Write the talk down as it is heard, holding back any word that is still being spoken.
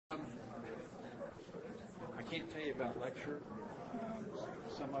can't tell you about lecture.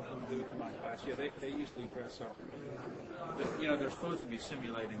 Some of them do come on class. Yeah, they usually dress up. But, they're supposed to be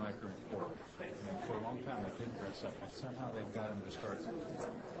simulating like a report. For a long time they didn't dress up, but somehow they've got them to start.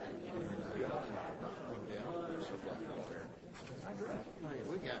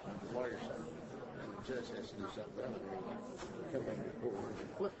 We got lawyers, and the judge has to do something other than come back to court and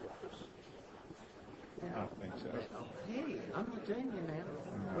flip-flops. I don't think so. Hey, I'm not telling you, man.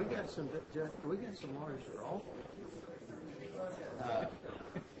 We got some lawyers that are awful.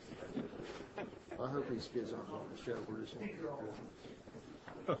 I hope these kids aren't on the show. We're just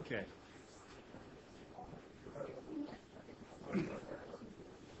Okay.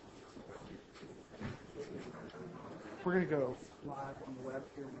 We're going to go live on the web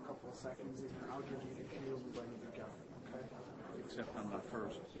here in a couple of seconds, and I'll give you the cue and we're ready to go. Okay? Except I'm not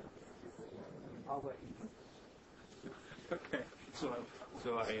first. I'll let you. Okay.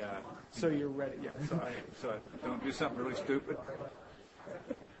 So you're ready. Yeah. So I don't do something really stupid.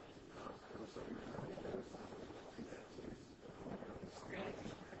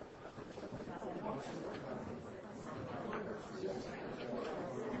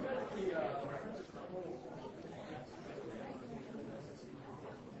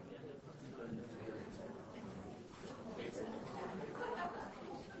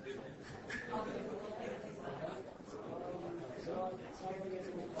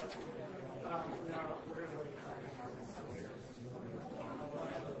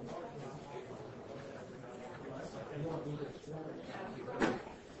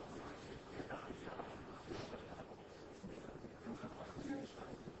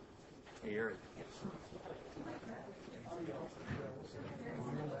 Here.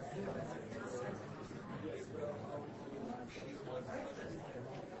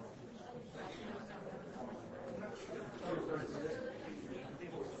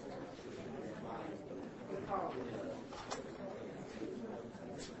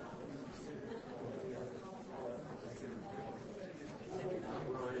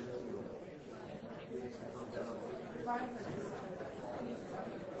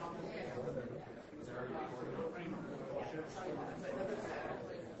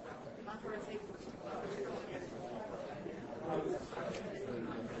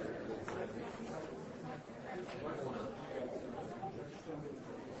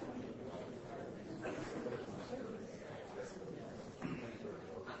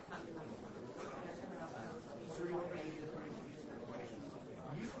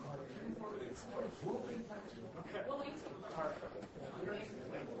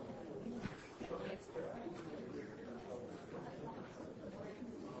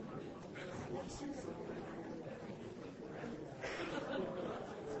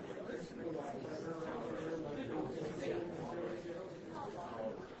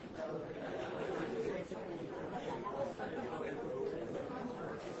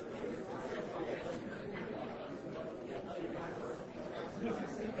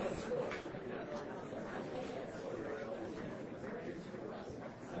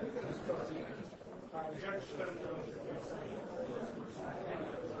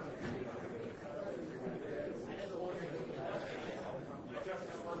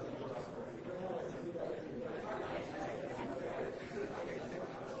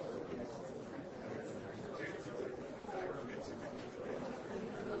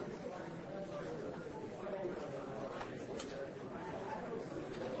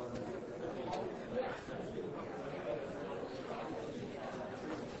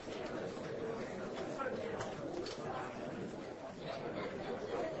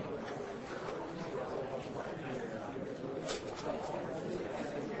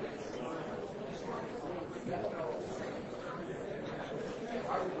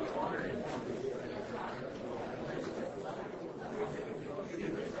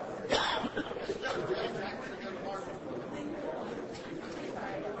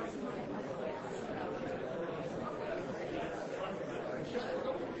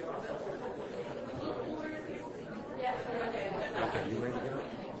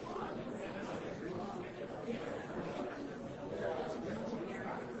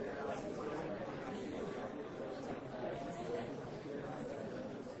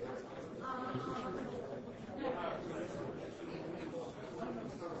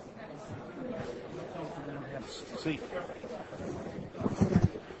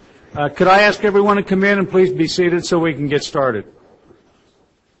 Could I ask everyone to come in and please be seated so we can get started?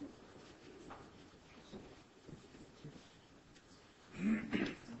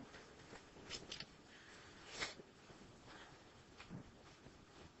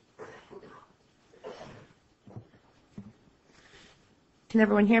 Can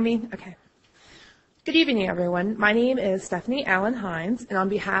everyone hear me? Okay. Good evening, everyone. My name is Stephanie Allen Hines, and on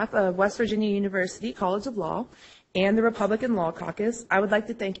behalf of West Virginia University College of Law and the Republican Law Caucus, I would like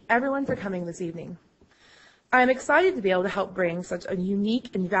to thank everyone for coming this evening. I am excited to be able to help bring such a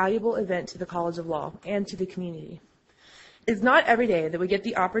unique and valuable event to the College of Law and to the community. It's not every day that we get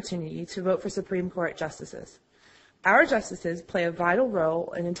the opportunity to vote for Supreme Court justices. Our justices play a vital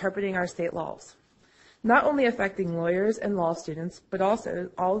role in interpreting our state laws, not only affecting lawyers and law students, but also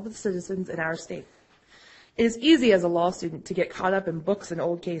all of the citizens in our state. It is easy as a law student to get caught up in books and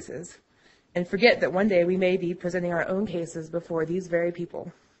old cases and forget that one day we may be presenting our own cases before these very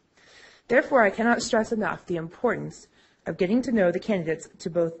people. Therefore, I cannot stress enough the importance of getting to know the candidates to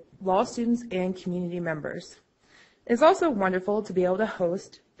both law students and community members. It is also wonderful to be able to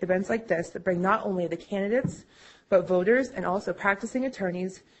host events like this that bring not only the candidates, but voters and also practicing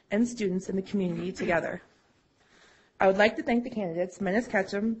attorneys and students in the community together. I would like to thank the candidates, Menace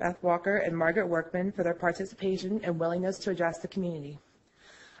Ketchum, Beth Walker, and Margaret Workman for their participation and willingness to address the community.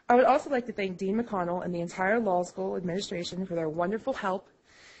 I would also like to thank Dean McConnell and the entire law school administration for their wonderful help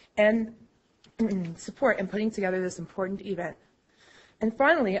and support in putting together this important event. And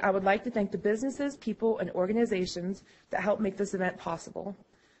finally, I would like to thank the businesses, people, and organizations that help make this event possible.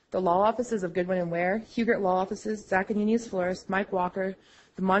 The law offices of Goodwin and Ware, Hugert Law Offices, Zaccanini's Florist, Mike Walker,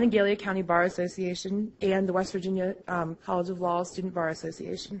 the Monongalia County Bar Association, and the West Virginia College of Law Student Bar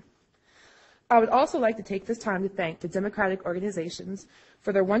Association. I would also like to take this time to thank the Democratic organizations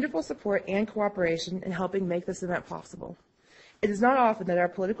for their wonderful support and cooperation in helping make this event possible. It is not often that our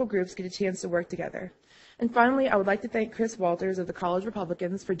political groups get a chance to work together. And finally, I would like to thank Chris Walters of the College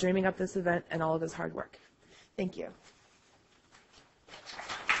Republicans for dreaming up this event and all of his hard work. Thank you.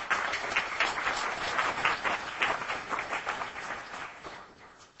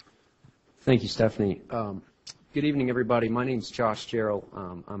 Thank you, Stephanie. Good evening, everybody. My name is Josh Jarrell.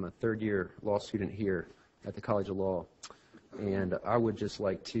 I'm a third-year law student here at the College of Law, and I would just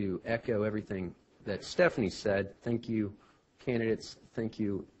like to echo everything that Stephanie said. Thank you, candidates. Thank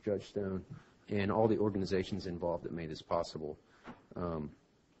you, Judge Stone, and all the organizations involved that made this possible. I'm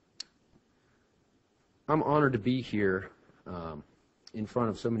honored to be here in front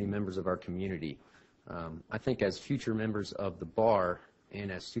of so many members of our community. I think as future members of the bar and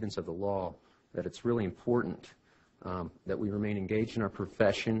as students of the law, that it's really important that we remain engaged in our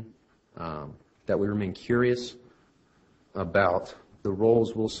profession, that we remain curious about the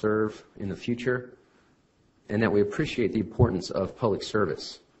roles we'll serve in the future, and that we appreciate the importance of public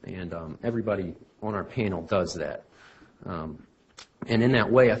service. And everybody on our panel does that. And in that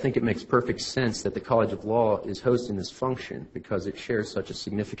way, I think it makes perfect sense that the College of Law is hosting this function because it shares such a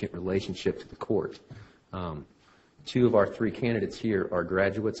significant relationship to the court. Two of our three candidates here are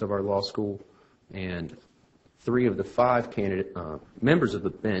graduates of our law school, and three of the five members of the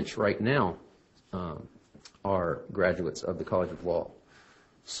bench right now are graduates of the College of Law.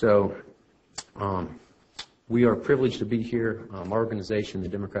 So we are privileged to be here. Our organization, the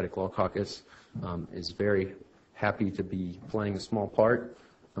Democratic Law Caucus, is very happy to be playing a small part,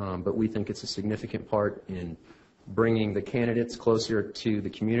 but we think it's a significant part in bringing the candidates closer to the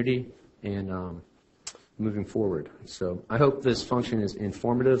community and moving forward. So I hope this function is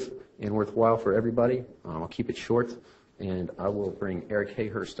informative and worthwhile for everybody. I'll keep it short, and I will bring Eric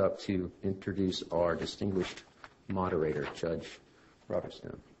Hayhurst up to introduce our distinguished moderator, Judge Robert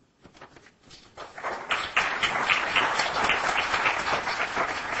Stone.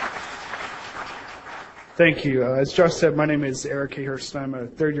 Thank you. As Josh said, my name is Eric Hayhurst. I'm a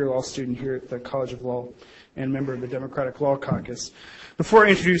third-year law student here at the College of Law and member of the Democratic Law Caucus. Before I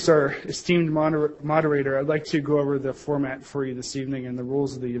introduce our esteemed moderator, I'd like to go over the format for you this evening and the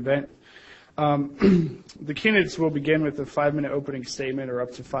rules of the event. The candidates will begin with a 5-minute opening statement, or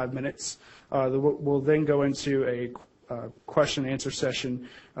up to 5 minutes. We'll then go into a question and answer session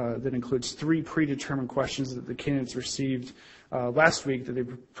that includes 3 predetermined questions that the candidates received last week that they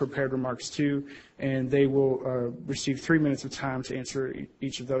prepared remarks to, and they will receive 3 minutes of time to answer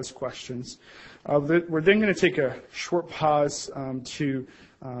each of those questions. We're then going to take a short pause to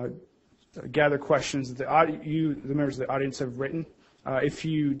gather questions that the members of the audience have written. If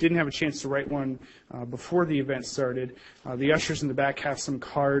you didn't have a chance to write one before the event started, the ushers in the back have some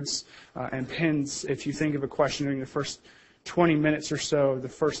cards and pens. If you think of a question during the first 20 minutes or so of the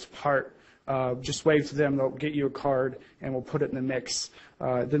first part, just wave to them. They'll get you a card, and we'll put it in the mix.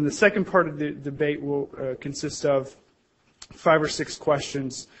 Then the second part of the debate will consist of 5 or 6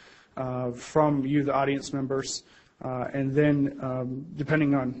 questions from you, the audience members, and then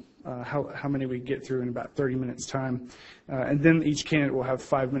depending on how many we get through in about 30 minutes time. And then each candidate will have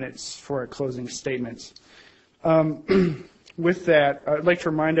 5 minutes for a closing statement. With that, I'd like to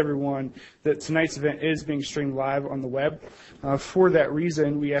remind everyone that tonight's event is being streamed live on the web. For that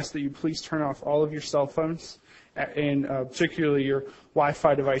reason, we ask that you please turn off all of your cell phones, and particularly your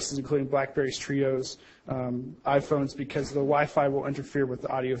Wi-Fi devices, including BlackBerrys, Trios, iPhones, because the Wi-Fi will interfere with the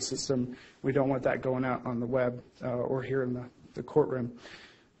audio system. We don't want that going out on the web or here in the courtroom.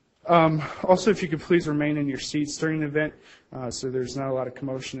 Also, if you could please remain in your seats during the event, so there's not a lot of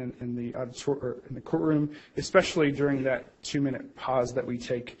commotion in the courtroom, especially during that 2-minute pause that we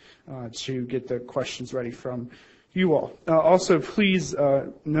take to get the questions ready from you all. Also, please,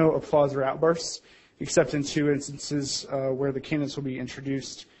 no applause or outbursts, except in 2 instances where the candidates will be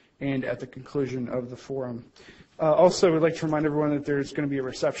introduced and at the conclusion of the forum. Also, we'd like to remind everyone that there's going to be a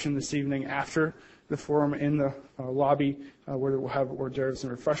reception this evening after the forum in the lobby where we'll have hors d'oeuvres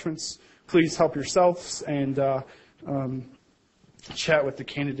and refreshments. Please help yourselves and chat with the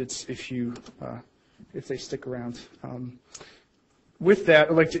candidates if they stick around. With that,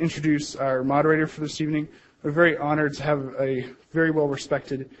 I'd like to introduce our moderator for this evening. We're very honored to have a very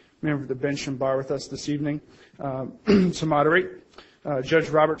well-respected member of the bench and bar with us this evening to moderate. Judge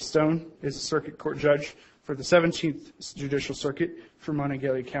Robert Stone is a circuit court judge for the 17th Judicial Circuit for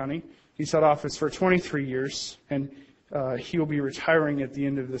Monongalia County. He's held office for 23 years, and he will be retiring at the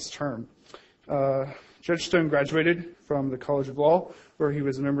end of this term. Judge Stone graduated from the College of Law, where he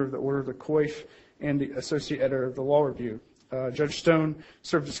was a member of the Order of the Coif and the associate editor of the Law Review. Judge Stone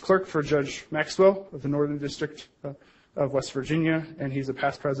served as clerk for Judge Maxwell of the Northern District of West Virginia, and he's a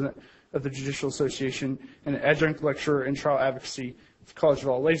past president of the Judicial Association and an adjunct lecturer in trial advocacy at the College of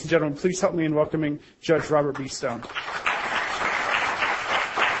Law. Ladies and gentlemen, please help me in welcoming Judge Robert B. Stone.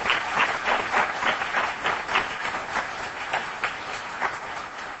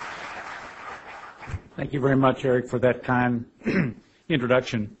 Thank you very much, Eric, for that kind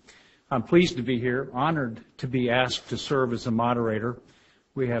introduction. I'm pleased to be here, honored to be asked to serve as a moderator.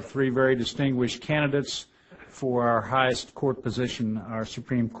 We have 3 very distinguished candidates for our highest court position, our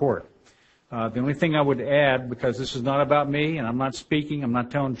Supreme Court. The only thing I would add, because this is not about me, and I'm not speaking, I'm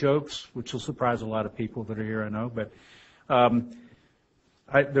not telling jokes, which will surprise a lot of people that are here, I know, but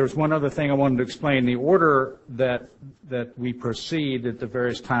there's one other thing I wanted to explain. The order that we proceed at the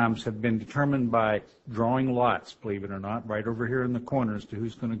various times have been determined by drawing lots, believe it or not, right over here in the corner as to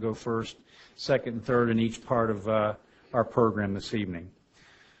who's going to go first, second, and third in each part of our program this evening.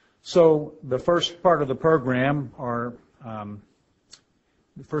 So the first part of the program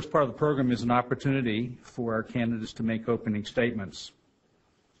is an opportunity for our candidates to make opening statements.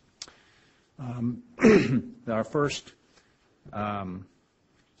 Our first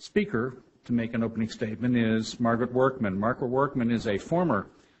speaker to make an opening statement is Margaret Workman. Margaret Workman is a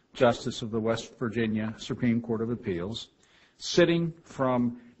former Justice of the West Virginia Supreme Court of Appeals, sitting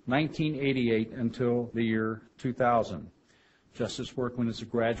from 1988 until the year 2000. Justice Workman is a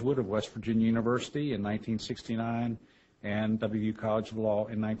graduate of West Virginia University in 1969 and WVU College of Law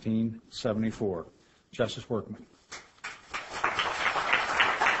in 1974. Justice Workman.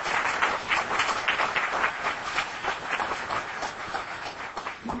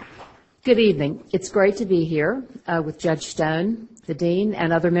 Good evening. It's great to be here with Judge Stone, the Dean,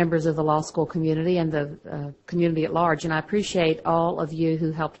 and other members of the law school community and the community at large, and I appreciate all of you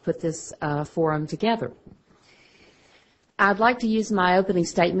who helped put this forum together. I'd like to use my opening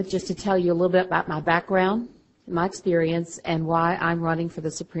statement just to tell you a little bit about my background, my experience, and why I'm running for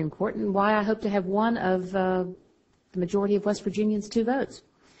the Supreme Court, and why I hope to have one of the majority of West Virginians 2 votes.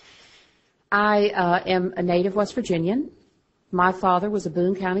 I am a native West Virginian. My father was a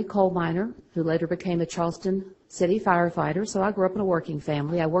Boone County coal miner who later became a Charleston City firefighter, so I grew up in a working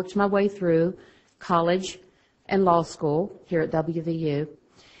family. I worked my way through college and law school here at WVU.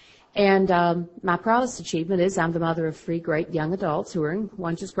 And my proudest achievement is I'm the mother of 3 great young adults who are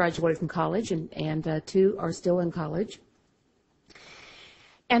one just graduated from college and 2 are still in college.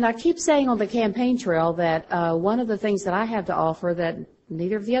 And I keep saying on the campaign trail that one of the things that I have to offer that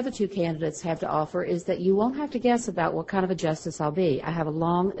neither of the other 2 candidates have to offer is that you won't have to guess about what kind of a justice I'll be. I have a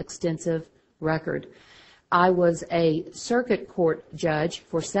long, extensive record. I was a circuit court judge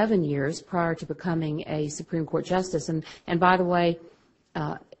for 7 years prior to becoming a Supreme Court justice. And by the way,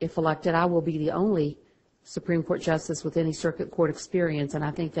 if elected, I will be the only Supreme Court justice with any circuit court experience, and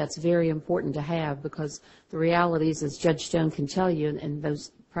I think that's very important to have because the realities, as Judge Stone can tell you, and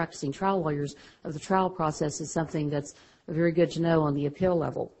those practicing trial lawyers, of the trial process is something that's very good to know on the appeal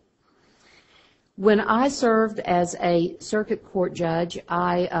level. When I served as a circuit court judge,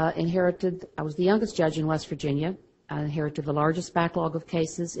 I was the youngest judge in West Virginia. I inherited the largest backlog of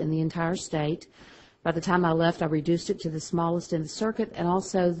cases in the entire state. By the time I left, I reduced it to the smallest in the circuit, and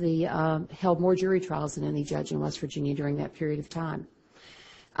also held more jury trials than any judge in West Virginia during that period of time.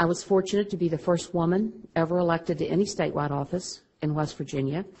 I was fortunate to be the first woman ever elected to any statewide office in West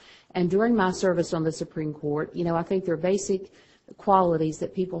Virginia. And during my service on the Supreme Court, I think there are basic qualities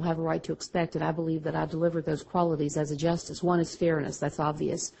that people have a right to expect, and I believe that I delivered those qualities as a justice. One is fairness. That's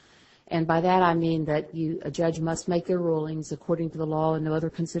obvious. And by that I mean that a judge must make their rulings according to the law and no other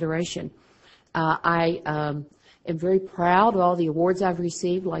consideration. I am very proud of all the awards I've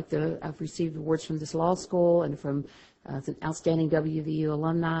received, I've received awards from this law school and from the outstanding WVU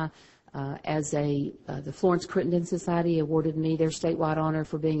alumni. The Florence Crittenden Society awarded me their statewide honor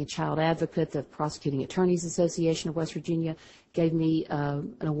for being a child advocate. The Prosecuting Attorneys Association of West Virginia gave me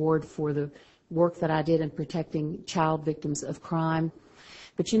an award for the work that I did in protecting child victims of crime.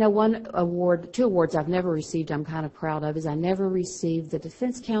 But two awards I've never received I'm kind of proud of is I never received the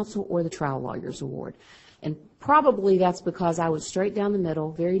Defense Counsel or the Trial Lawyers Award. And probably that's because I was straight down the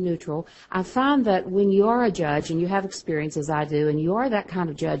middle, very neutral. I find that when you are a judge and you have experience as I do, and you are that kind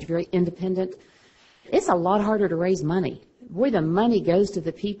of judge, very independent, it's a lot harder to raise money. Boy, the money goes to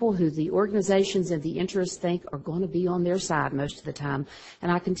the people who the organizations and the interests think are going to be on their side most of the time.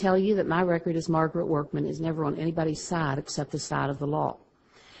 And I can tell you that my record as Margaret Workman is never on anybody's side except the side of the law.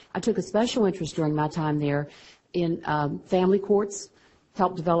 I took a special interest during my time there in family courts,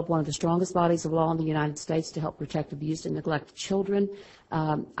 helped develop one of the strongest bodies of law in the United States to help protect abused and neglected children.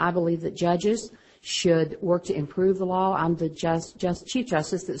 I believe that judges should work to improve the law. I'm the Chief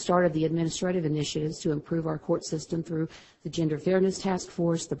Justice that started the administrative initiatives to improve our court system through the Gender Fairness Task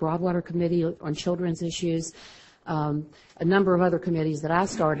Force, the Broadwater Committee on Children's Issues, a number of other committees that I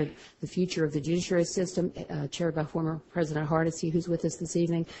started, the future of the judiciary system, chaired by former President Hardesty, who's with us this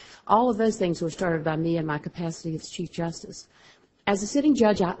evening. All of those things were started by me in my capacity as Chief Justice. As a sitting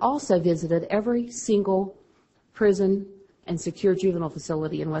judge, I also visited every single prison and secure juvenile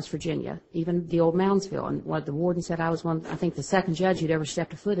facility in West Virginia, even the old Moundsville. And what the warden said, I was I think the second judge who'd ever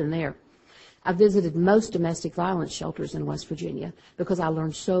stepped a foot in there. I visited most domestic violence shelters in West Virginia because I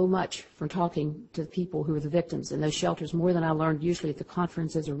learned so much from talking to the people who were the victims in those shelters, more than I learned usually at the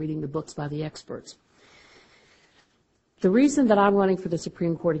conferences or reading the books by the experts. The reason that I'm running for the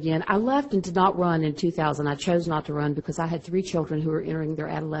Supreme Court again, I left and did not run in 2000. I chose not to run because I had 3 children who were entering their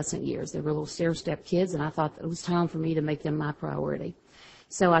adolescent years. They were little stair-step kids, and I thought it was time for me to make them my priority.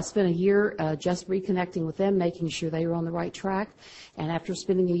 So I spent a year just reconnecting with them, making sure they were on the right track. And after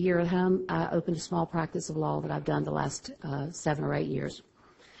spending a year at home, I opened a small practice of law that I've done the last 7 or 8 years.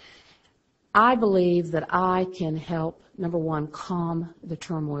 I believe that I can help, number one, calm the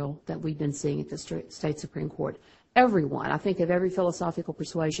turmoil that we've been seeing at the state Supreme Court. Everyone, I think of every philosophical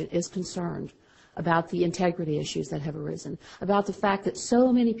persuasion, is concerned about the integrity issues that have arisen, about the fact that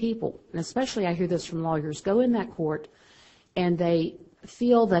so many people, and especially I hear this from lawyers, go in that court and they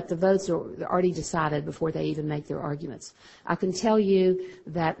feel that the votes are already decided before they even make their arguments. I can tell you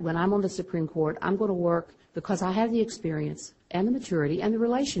that when I'm on the Supreme Court, I'm going to work because I have the experience and the maturity and the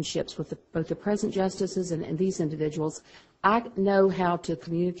relationships with both the present justices and these individuals. I know how to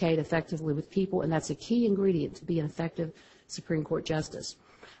communicate effectively with people, and that's a key ingredient to be an effective Supreme Court justice.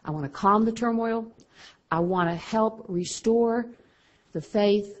 I want to calm the turmoil. I want to help restore the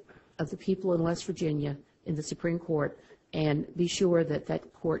faith of the people in West Virginia in the Supreme Court and be sure that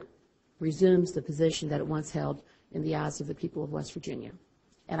that court resumes the position that it once held in the eyes of the people of West Virginia.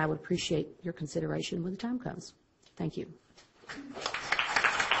 And I would appreciate your consideration when the time comes. Thank you.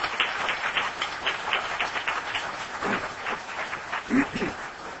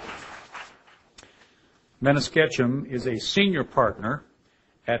 Menace Ketchum is a senior partner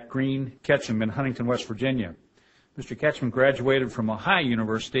at Green Ketchum in Huntington, West Virginia. Mr. Ketchum graduated from Ohio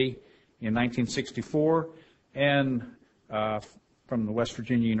University in 1964 and from the West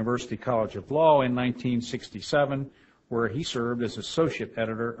Virginia University College of Law in 1967, where he served as associate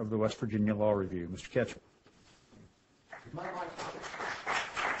editor of the West Virginia Law Review. Mr. Ketchum.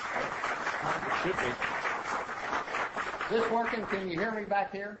 Should be. Is this working? Can you hear me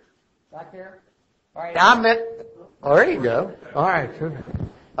back here? Back there? All right. Oh, there you go. All right.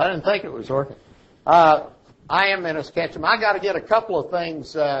 I didn't think it was working. I am Menace Ketchum. I got to get a couple of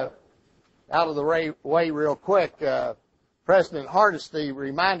things out of the way real quick. President Hardesty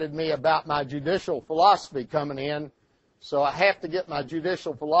reminded me about my judicial philosophy coming in, so I have to get my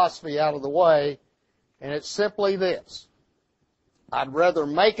judicial philosophy out of the way, and it's simply this. I'd rather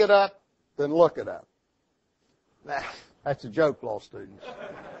make it up than look it up. That's a joke, law students.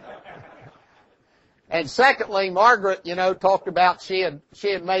 And secondly, Margaret, talked about she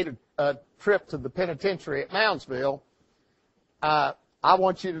had made a trip to the penitentiary at Moundsville. I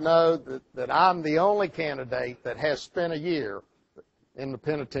want you to know that I'm the only candidate that has spent a year in the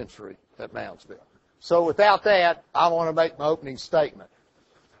penitentiary at Moundsville. So without that, I want to make my opening statement.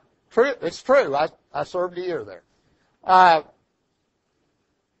 True, it's true. I served a year there.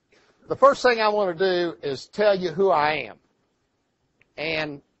 The first thing I want to do is tell you who I am.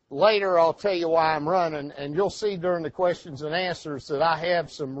 And later I'll tell you why I'm running, and you'll see during the questions and answers that I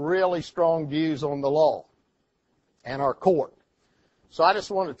have some really strong views on the law and our court. So I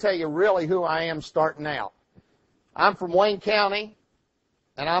just want to tell you really who I am starting out. I'm from Wayne County,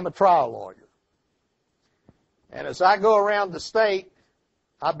 and I'm a trial lawyer. And as I go around the state,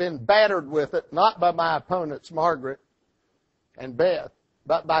 I've been battered with it, not by my opponents, Margaret and Beth,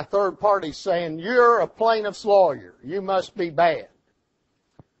 but by third parties saying, you're a plaintiff's lawyer. You must be bad.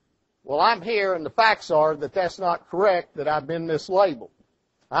 Well, I'm here, and the facts are that that's not correct, that I've been mislabeled.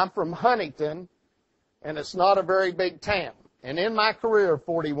 I'm from Huntington, and it's not a very big town. And in my career of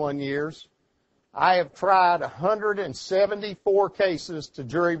 41 years, I have tried 174 cases to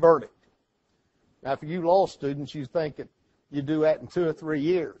jury verdict. Now, for you law students, you think that you do that in 2 or 3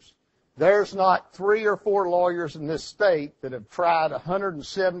 years. There's not 3 or 4 lawyers in this state that have tried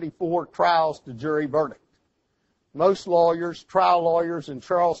 174 trials to jury verdict. Most lawyers, trial lawyers in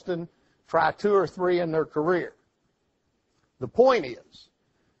Charleston, try 2 or 3 in their career. The point is,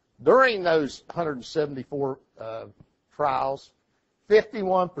 during those 174 trials,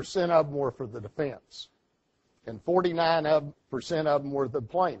 51% of them were for the defense, and 49% of them were the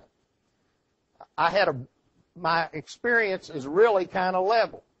plaintiff. My experience is really kind of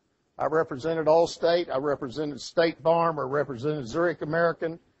level. I represented Allstate, I represented State Farm, I represented Zurich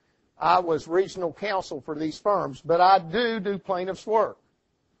American. I was regional counsel for these firms, but I do plaintiff's work.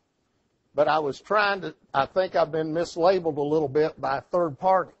 But I think I've been mislabeled a little bit by third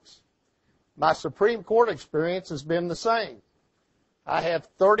parties. My Supreme Court experience has been the same. I have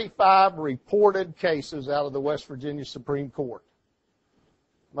 35 reported cases out of the West Virginia Supreme Court.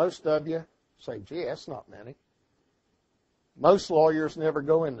 Most of you say, gee, that's not many. Most lawyers never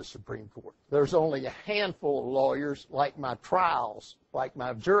go in the Supreme Court. There's only a handful of lawyers, like my trials, like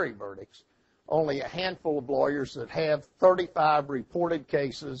my jury verdicts, only a handful of lawyers that have 35 reported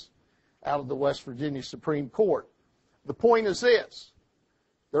cases out of the West Virginia Supreme Court. The point is this: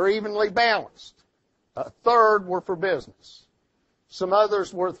 they're evenly balanced. A third were for business. Some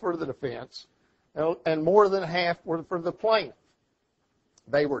others were for the defense, and more than half were for the plaintiff.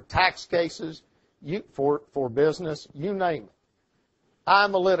 They were tax cases, for business, you name it.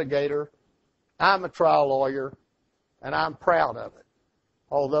 I'm a litigator, I'm a trial lawyer, and I'm proud of it,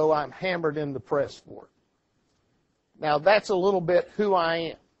 although I'm hammered in the press for it. Now, that's a little bit who I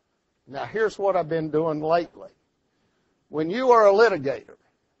am. Now, here's what I've been doing lately. When you are a litigator,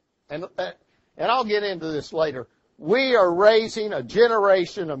 and I'll get into this later, we are raising a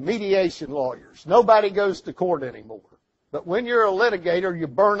generation of mediation lawyers. Nobody goes to court anymore. But when you're a litigator, you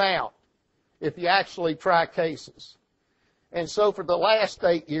burn out if you actually try cases. And so for the last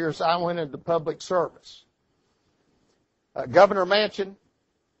 8 years, I went into public service. Governor Manchin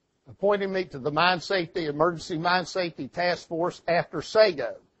appointed me to the Emergency Mine Safety Task Force after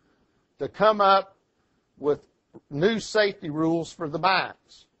SAGO to come up with new safety rules for the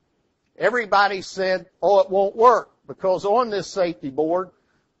mines. Everybody said, oh, it won't work, because on this safety board,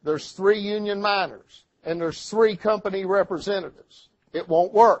 there's 3 union miners and there's 3 company representatives. It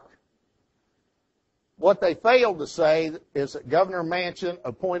won't work. What they failed to say is that Governor Manchin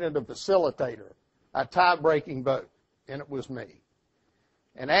appointed a facilitator, a tie-breaking vote, and it was me.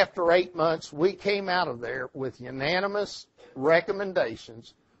 And after 8 months, we came out of there with unanimous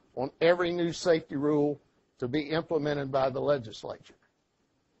recommendations on every new safety rule to be implemented by the legislature.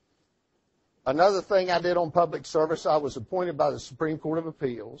 Another thing I did on public service, I was appointed by the Supreme Court of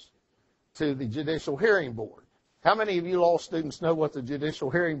Appeals to the Judicial Hearing Board. How many of you law students know what the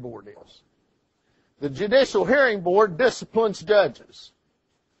Judicial Hearing Board is? The Judicial Hearing Board disciplines judges.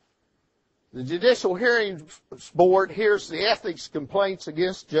 The Judicial Hearing Board hears the ethics complaints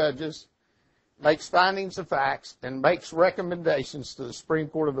against judges, makes findings of facts, and makes recommendations to the Supreme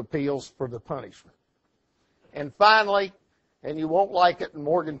Court of Appeals for the punishment. And finally, and you won't like it in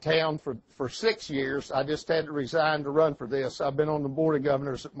Morgantown, for 6 years, I just had to resign to run for this. I've been on the Board of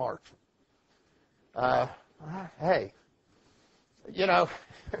Governors at Marshall. Hey, you know,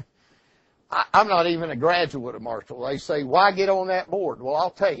 I'm not even a graduate of Marshall. They say, why get on that board? Well, I'll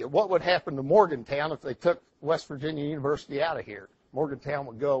tell you, what would happen to Morgantown if they took West Virginia University out of here? Morgantown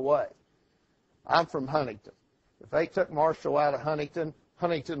would go away. I'm from Huntington. If they took Marshall out of Huntington,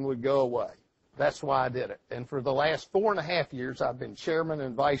 Huntington would go away. That's why I did it. And for the last 4.5 years, I've been chairman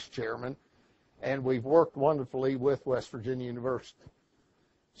and vice chairman, and we've worked wonderfully with West Virginia University.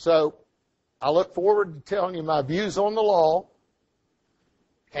 So I look forward to telling you my views on the law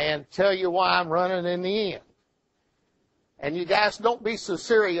and tell you why I'm running in the end. And you guys don't be so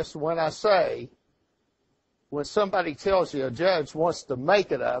serious when I say, when somebody tells you a judge wants to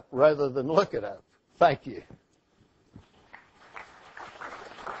make it up rather than look it up. Thank you.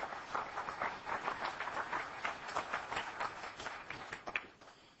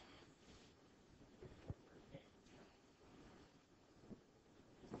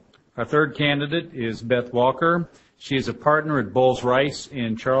 Our third candidate is Beth Walker. She is a partner at Bowles Rice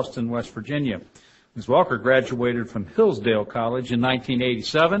in Charleston, West Virginia. Ms. Walker graduated from Hillsdale College in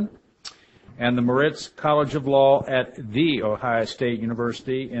 1987 and the Moritz College of Law at The Ohio State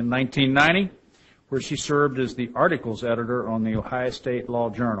University in 1990, where she served as the articles editor on the Ohio State Law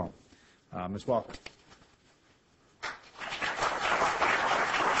Journal. Ms. Walker.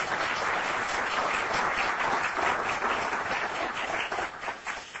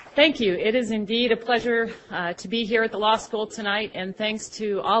 Thank you. It is indeed a pleasure to be here at the law school tonight, and thanks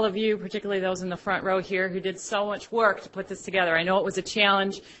to all of you, particularly those in the front row here, who did so much work to put this together. I know it was a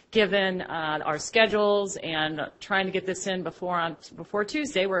challenge given our schedules and trying to get this in before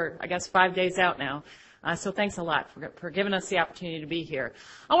Tuesday. We're, I guess, 5 days out now. So thanks a lot for giving us the opportunity to be here.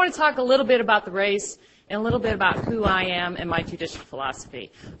 I want to talk a little bit about the race and a little bit about who I am and my judicial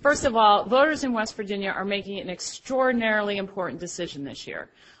philosophy. First of all, voters in West Virginia are making an extraordinarily important decision this year.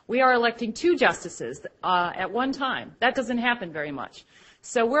 We are electing 2 justices at one time. That doesn't happen very much.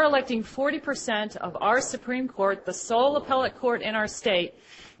 So we're electing 40% of our Supreme Court, the sole appellate court in our state,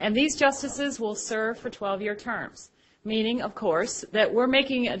 and these justices will serve for 12-year terms, meaning, of course, that we're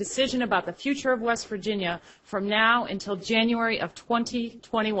making a decision about the future of West Virginia from now until January of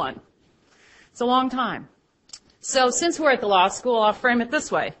 2021. It's a long time. So since we're at the law school, I'll frame it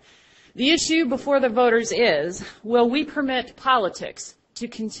this way. The issue before the voters is, will we permit politics to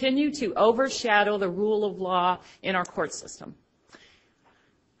continue to overshadow the rule of law in our court system?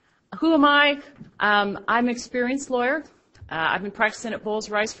 Who am I? I'm an experienced lawyer. I've been practicing at Bowles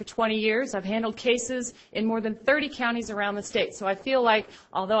Rice for 20 years. I've handled cases in more than 30 counties around the state. So I feel like,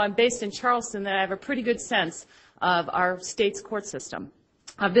 although I'm based in Charleston, that I have a pretty good sense of our state's court system.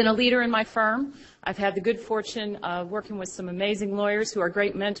 I've been a leader in my firm. I've had the good fortune of working with some amazing lawyers who are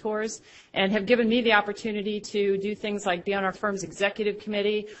great mentors and have given me the opportunity to do things like be on our firm's executive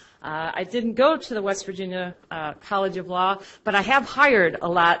committee. I didn't go to the West Virginia College of Law, but I have hired a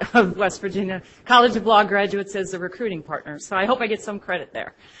lot of West Virginia College of Law graduates as a recruiting partner, so I hope I get some credit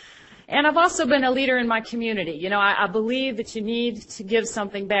there. And I've also been a leader in my community. You know, I believe that you need to give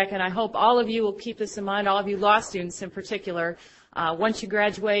something back, and I hope all of you will keep this in mind, all of you law students in particular. Once you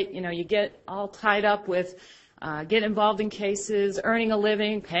graduate, you know, you get all tied up with getting involved in cases, earning a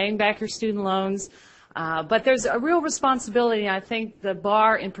living, paying back your student loans. But there's a real responsibility, and I think the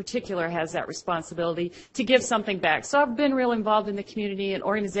bar in particular has that responsibility to give something back. So I've been real involved in the community and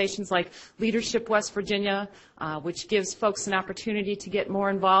organizations like Leadership West Virginia, which gives folks an opportunity to get more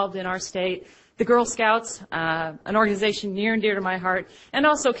involved in our state. The Girl Scouts, an organization near and dear to my heart, and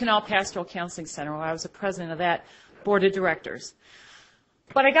also Canal Pastoral Counseling Center, where I was the president of that board of directors.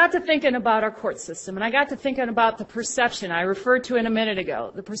 But I got to thinking about our court system, and I got to thinking about the perception I referred to in a minute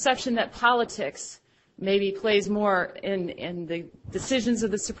ago, the perception that politics maybe plays more in the decisions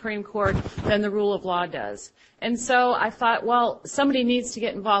of the Supreme Court than the rule of law does. And so I thought, well, somebody needs to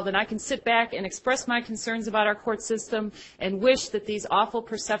get involved, and I can sit back and express my concerns about our court system and wish that these awful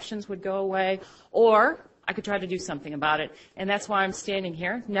perceptions would go away, or I could try to do something about it. And that's why I'm standing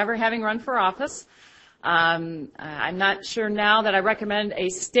here, never having run for office. I'm not sure now that I recommend a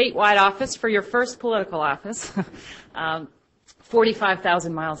statewide office for your first political office,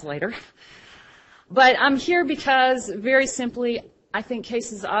 45,000 miles later. But I'm here because, very simply, I think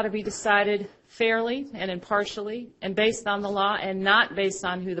cases ought to be decided fairly and impartially and based on the law and not based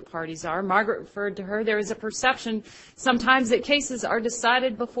on who the parties are. Margaret referred to her. There is a perception sometimes that cases are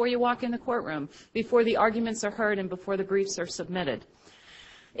decided before you walk in the courtroom, before the arguments are heard and before the briefs are submitted.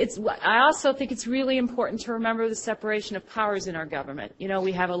 I also think it's really important to remember the separation of powers in our government. You know,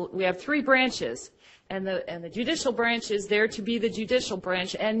 we have 3 branches, and the judicial branch is there to be the judicial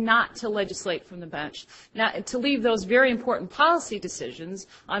branch and not to legislate from the bench, not to leave those very important policy decisions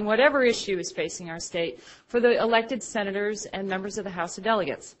on whatever issue is facing our state for the elected senators and members of the House of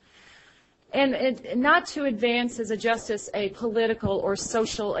Delegates. And not to advance as a justice a political or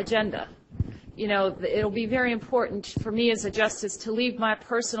social agenda. You know, it'll be very important for me as a justice to leave my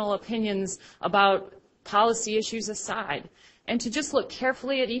personal opinions about policy issues aside and to just look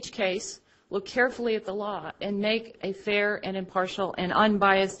carefully at each case, look carefully at the law, and make a fair and impartial and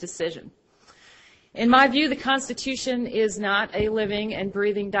unbiased decision. In my view, the Constitution is not a living and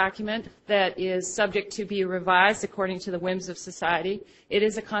breathing document that is subject to be revised according to the whims of society. It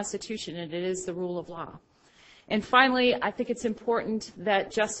is a Constitution, and it is the rule of law. And finally, I think it's important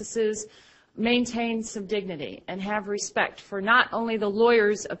that justices maintain some dignity and have respect for not only the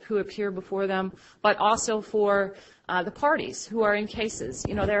lawyers who appear before them, but also for the parties who are in cases.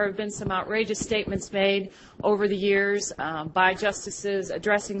 You know, there have been some outrageous statements made over the years by justices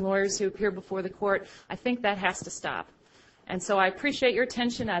addressing lawyers who appear before the court. I think that has to stop. And so I appreciate your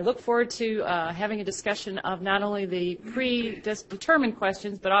attention. I look forward to having a discussion of not only the predetermined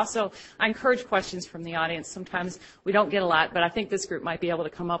questions, but also I encourage questions from the audience. Sometimes we don't get a lot, but I think this group might be able to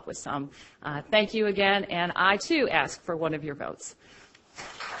come up with some. Thank you again, and I, too, ask for one of your votes.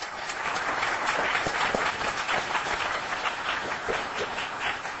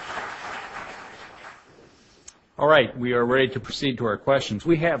 All right, we are ready to proceed to our questions.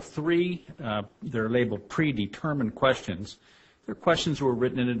 We have three, they're labeled predetermined questions. They're questions that were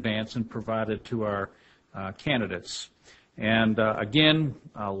written in advance and provided to our candidates. And again,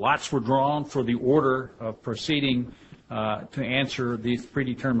 lots were drawn for the order of proceeding to answer these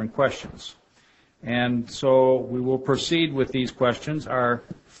predetermined questions. And so we will proceed with these questions. Our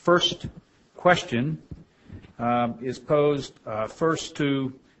first question is posed first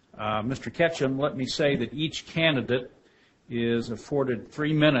to Mr. Ketchum. Let me say that each candidate is afforded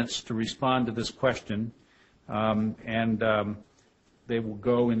 3 minutes to respond to this question, and they will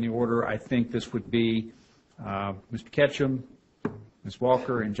go in the order. I think this would be Mr. Ketchum, Ms.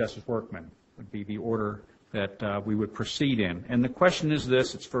 Walker, and Justice Workman would be the order that we would proceed in. And the question is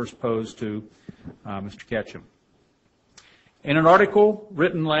this. It's first posed to Mr. Ketchum. In an article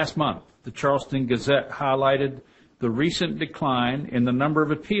written last month, the Charleston Gazette highlighted the recent decline in the number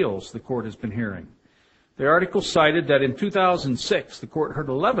of appeals the court has been hearing. The article cited that in 2006, the court heard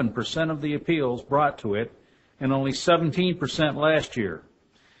 11% of the appeals brought to it and only 17% last year.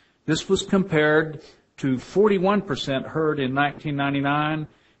 This was compared to 41% heard in 1999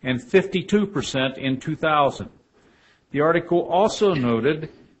 and 52% in 2000. The article also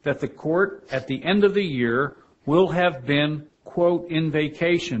noted that the court at the end of the year will have been, quote, in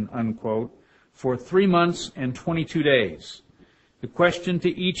vacation, unquote, for 3 months and 22 days. The question to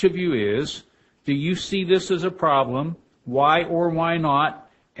each of you is, do you see this as a problem? Why or why not?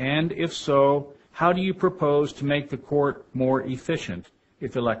 And if so, how do you propose to make the court more efficient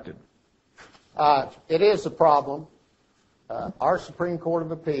if elected? It is a problem. Our Supreme Court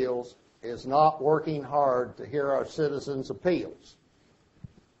of Appeals is not working hard to hear our citizens' appeals.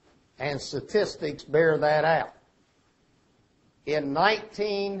 And statistics bear that out. In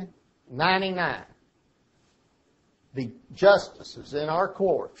 1999, the justices in our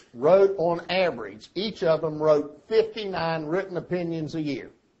court wrote on average, each of them wrote 59 written opinions a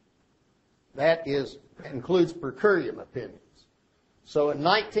year. That includes per curiam opinions. So in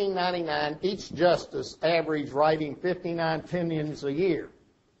 1999, each justice averaged writing 59 opinions a year.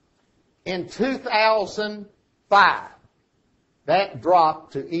 In 2005, that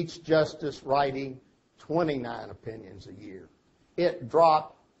dropped to each justice writing 29 opinions a year. It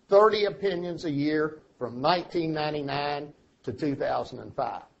dropped 30 opinions a year from 1999 to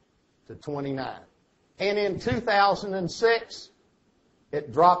 2005 to 29. And in 2006,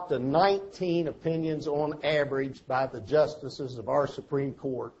 it dropped to 19 opinions on average by the justices of our Supreme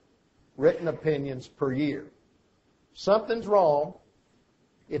Court, written opinions per year. Something's wrong.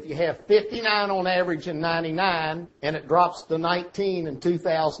 If you have 59 on average in 99 and it drops to 19 in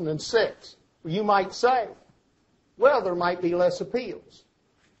 2006, you might say, well, there might be less appeals.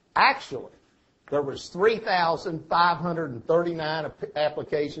 Actually, there was 3,539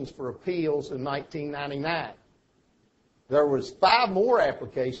 applications for appeals in 1999. There was 5 more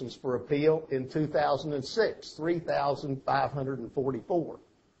applications for appeal in 2006, 3,544.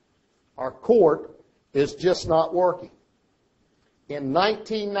 Our court is just not working. In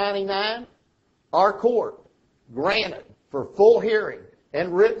 1999, our court granted for full hearing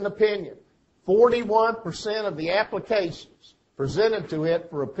and written opinion 41% of the applications presented to it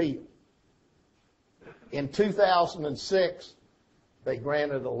for appeal. In 2006, they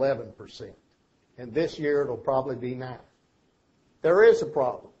granted 11%. And this year it'll probably be 9%. There is a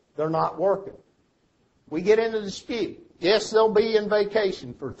problem. They're not working. We get into dispute. Yes, they'll be in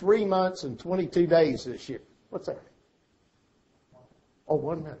vacation for 3 months and 22 days this year. What's that? Oh,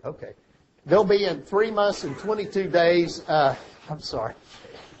 1 minute. Okay. They'll be in 3 months and 22 days. I'm sorry.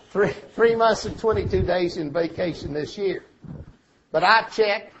 3 months and 22 days in vacation this year. But I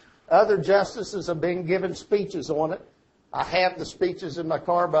checked. Other justices have been given speeches on it. I have the speeches in my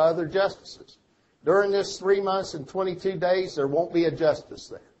car by other justices. During this 3 months and 22 days, there won't be a justice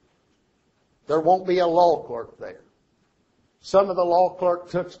there. there won't be a law clerk there. Some of the law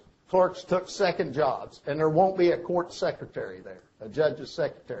clerks took second jobs, and there won't be a court secretary there, a judge's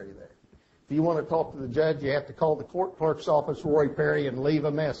secretary there. If you want to talk to the judge, you have to call the court clerk's office, Roy Perry, and leave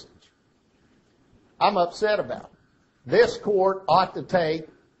a message. I'm upset about it. This court ought to take,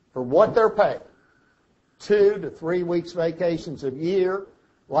 for what they're paid, 2 to 3 weeks vacations a year,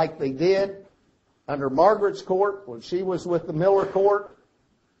 like they did under Margaret's court when she was with the Miller court,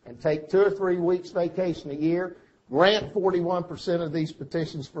 and take 2 or 3 weeks vacation a year, grant 41% of these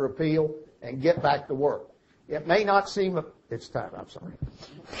petitions for appeal, and get back to work. It may not seem, it's time, I'm sorry.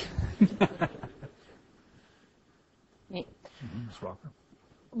 Ms. Walker.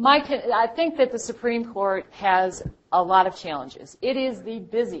 I think that the Supreme Court has a lot of challenges. It is the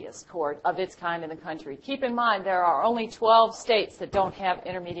busiest court of its kind in the country. Keep in mind, there are only 12 states that don't have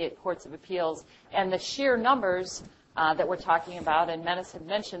intermediate courts of appeals, and the sheer numbers that we're talking about, and Menace had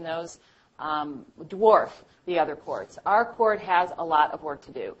mentioned those, dwarf the other courts. Our court has a lot of work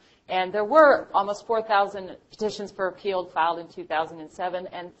to do. And there were almost 4,000 petitions for appeal filed in 2007,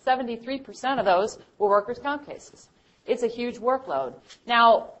 and 73% of those were workers' comp cases. It's a huge workload.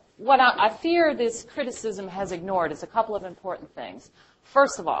 Now, what I fear this criticism has ignored is a couple of important things.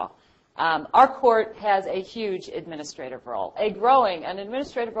 First of all, our court has a huge administrative role, an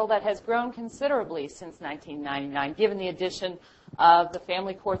administrative role that has grown considerably since 1999, given the addition of the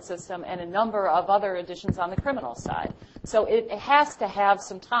family court system and a number of other additions on the criminal side. So it has to have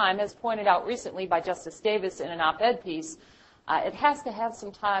some time, as pointed out recently by Justice Davis in an op-ed piece. It has to have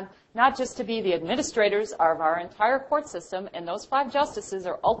some time not just to be the administrators of our entire court system, and those 5 justices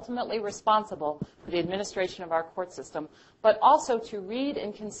are ultimately responsible for the administration of our court system, but also to read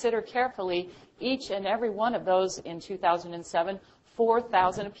and consider carefully each and every one of those in 2007,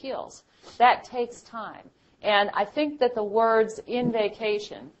 4,000 appeals. That takes time. And I think that the words "in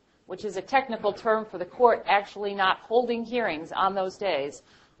vacation," which is a technical term for the court actually not holding hearings on those days,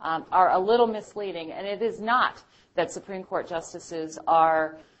 are a little misleading, and it is not that Supreme Court justices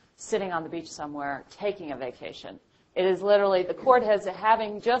are sitting on the beach somewhere taking a vacation. It is literally the court has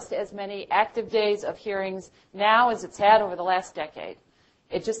having just as many active days of hearings now as it's had over the last decade.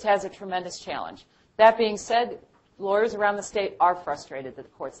 It just has a tremendous challenge. That being said, lawyers around the state are frustrated that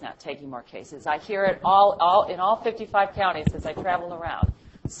the court's not taking more cases. I hear it in all 55 counties as I travel around.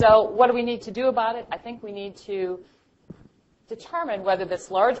 So what do we need to do about it? I think we need to determine whether this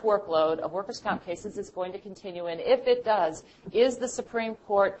large workload of workers' comp cases is going to continue, and if it does, is the Supreme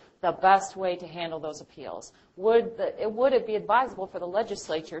Court the best way to handle those appeals? Would it be advisable for the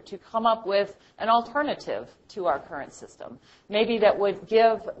legislature to come up with an alternative to our current system? Maybe that would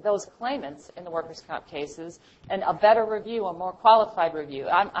give those claimants in the workers' comp cases a better review, a more qualified review.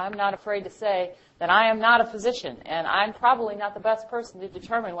 I'm not afraid to say that I am not a physician, and I'm probably not the best person to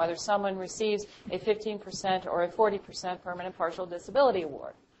determine whether someone receives a 15% or a 40% permanent partial disability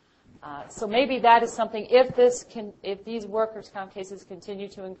award. So maybe that is something, if these workers' comp cases continue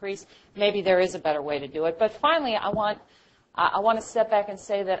to increase, maybe there is a better way to do it. But finally, I want to step back and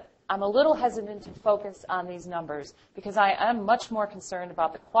say that I'm a little hesitant to focus on these numbers because I am much more concerned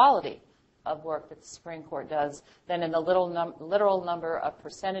about the quality of work that the Supreme Court does than in the literal number of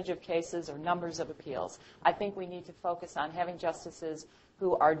percentage of cases or numbers of appeals. I think we need to focus on having justices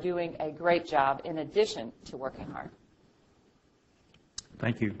who are doing a great job in addition to working hard.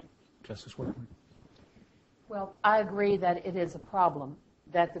 Thank you. Justice Workman. Well, I agree that it is a problem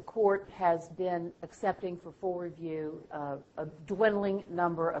that the court has been accepting for full review a dwindling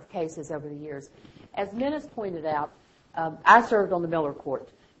number of cases over the years. As Menace pointed out, I served on the Miller Court,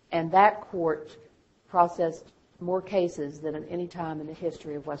 and that court processed more cases than at any time in the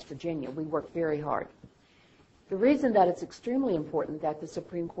history of West Virginia. We worked very hard. The reason that it's extremely important that the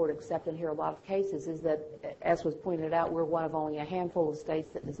Supreme Court accept and hear a lot of cases is that, as was pointed out, we're one of only a handful of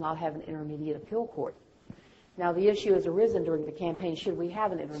states that does not have an intermediate appeal court. Now, the issue has arisen during the campaign, should we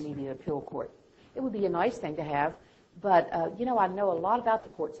have an intermediate appeal court? It would be a nice thing to have, but, I know a lot about the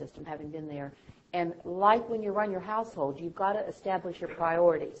court system, having been there. And like when you run your household, you've got to establish your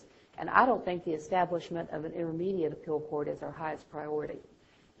priorities. And I don't think the establishment of an intermediate appeal court is our highest priority.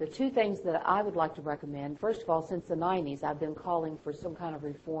 The 2 things that I would like to recommend, first of all, since the 90s, I've been calling for some kind of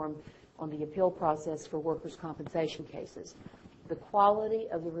reform on the appeal process for workers' compensation cases. The quality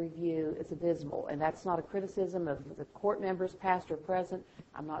of the review is abysmal, and that's not a criticism of the court members, past or present.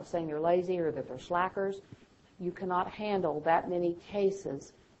 I'm not saying they're lazy or that they're slackers. You cannot handle that many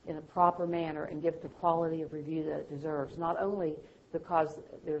cases in a proper manner and give the quality of review that it deserves, not only because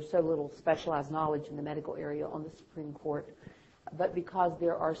there's so little specialized knowledge in the medical area on the Supreme Court, but because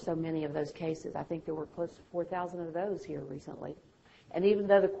there are so many of those cases. I think there were close to 4,000 of those here recently. And even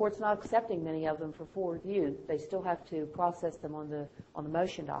though the court's not accepting many of them for full review, they still have to process them on the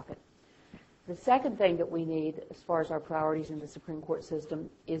motion docket. The second thing that we need, as far as our priorities in the Supreme Court system,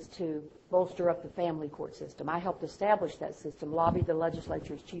 is to bolster up the family court system. I helped establish that system, lobbied the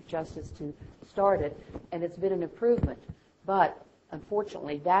legislature's Chief Justice to start it, and it's been an improvement. But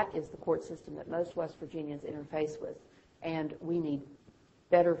unfortunately, that is the court system that most West Virginians interface with. And we need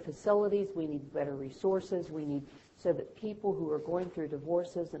better facilities, we need better resources, we need so that people who are going through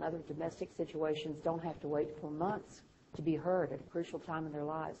divorces and other domestic situations don't have to wait for months to be heard at a crucial time in their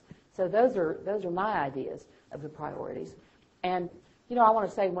lives. So those are my ideas of the priorities. And, you know, I want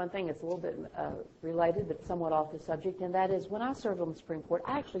to say one thing that's a little bit related but somewhat off the subject, and that is when I served on the Supreme Court,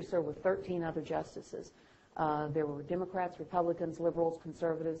 I actually served with 13 other justices. There were Democrats, Republicans, liberals,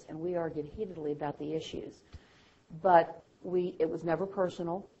 conservatives, and we argued heatedly about the issues. But it was never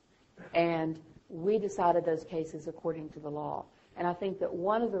personal, and we decided those cases according to the law. And I think that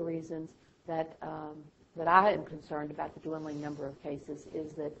one of the reasons that I am concerned about the dwindling number of cases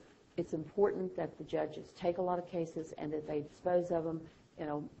is that it's important that the judges take a lot of cases and that they dispose of them in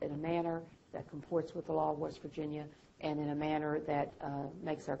a manner that comports with the law of West Virginia and in a manner that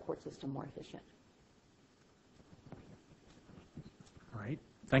makes our court system more efficient. All right.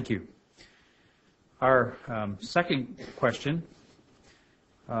 Thank you. Our second question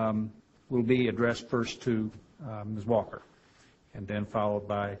will be addressed first to Ms. Walker and then followed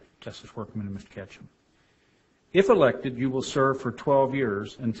by Justice Workman and Mr. Ketchum. If elected, you will serve for 12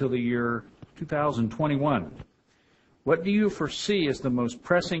 years until the year 2021. What do you foresee as the most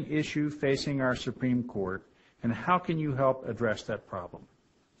pressing issue facing our Supreme Court, and how can you help address that problem?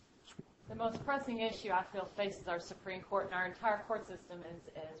 The most pressing issue I feel faces our Supreme Court and our entire court system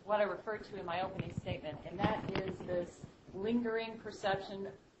is what I referred to in my opening statement, and that is this lingering perception,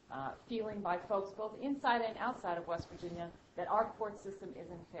 feeling by folks both inside and outside of West Virginia that our court system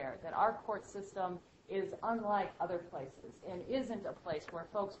isn't fair, that our court system is unlike other places and isn't a place where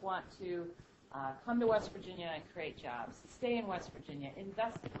folks want to come to West Virginia and create jobs, stay in West Virginia,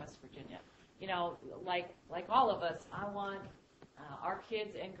 invest in West Virginia. You know, like all of us, I want our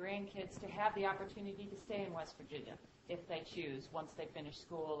kids and grandkids to have the opportunity to stay in West Virginia if they choose once they finish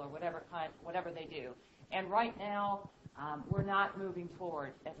school or whatever they do. And right now, we're not moving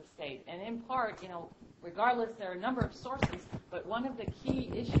forward as a state. And in part, you know, regardless, there are a number of sources, but one of the key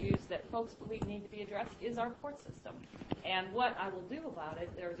issues that folks believe need to be addressed is our court system. And what I will do about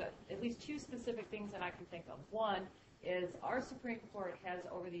it, there's at least two specific things that I can think of. One is our Supreme Court has,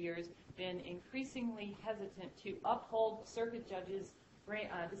 over the years, been increasingly hesitant to uphold circuit judges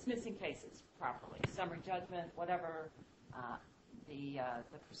dismissing cases properly, summary judgment, whatever the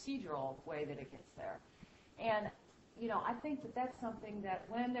procedural way that it gets there. And you know, I think that that's something that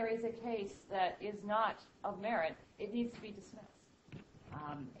when there is a case that is not of merit, it needs to be dismissed.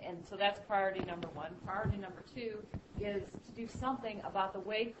 And so that's priority number one. Priority number two is to do something about the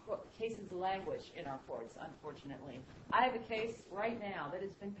way cases languish in our courts, unfortunately. I have a case right now that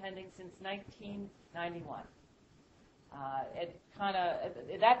has been pending since 1991.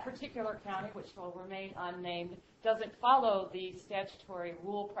 That particular county, which will remain unnamed, doesn't follow the statutory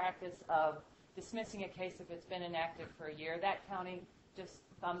rule practice of dismissing a case if it's been inactive for a year. That county just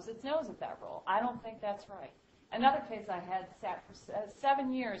thumbs its nose at that rule. I don't think that's right. Another case I had sat for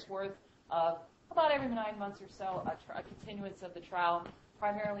 7 years worth of, about every 9 months or so, a continuance of the trial,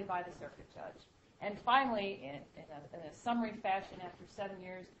 primarily by the circuit judge. And finally, in a summary fashion, after 7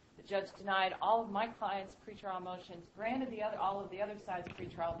 years, the judge denied all of my client's pretrial motions, granted all of the other side's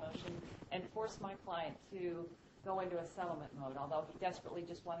pretrial motions, and forced my client to go into a settlement mode, although he desperately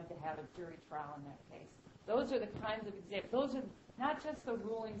just wanted to have a jury trial in that case. Those are the kinds of examples. Those are not just the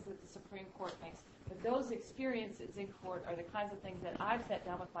rulings that the Supreme Court makes, but those experiences in court are the kinds of things that I've sat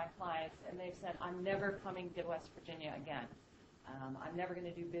down with my clients, and they've said, I'm never coming to West Virginia again. I'm never going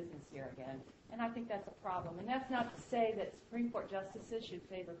to do business here again. And I think that's a problem. And that's not to say that Supreme Court justices should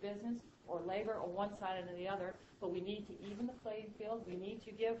favor business or labor or one side or the other, but we need to even the playing field. We need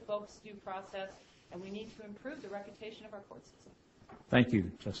to give folks due process, and we need to improve the reputation of our court system. Thank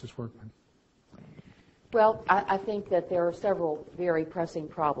you, Justice Workman. Well, I think that there are several very pressing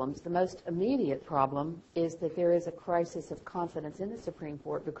problems. The most immediate problem is that there is a crisis of confidence in the Supreme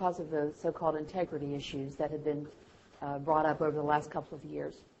Court because of the so-called integrity issues that have been brought up over the last couple of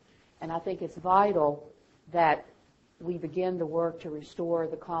years. And I think it's vital that we begin the work to restore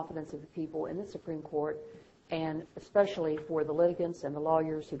the confidence of the people in the Supreme Court, and especially for the litigants and the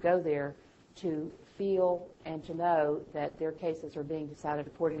lawyers who go there to feel and to know that their cases are being decided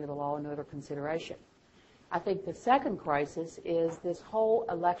according to the law and no other consideration. I think the second crisis is this whole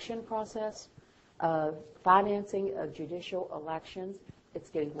election process. financing of judicial elections, it's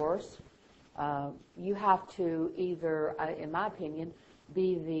getting worse. You have to either, in my opinion,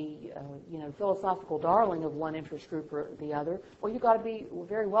 be the philosophical darling of one interest group or the other, or you've got to be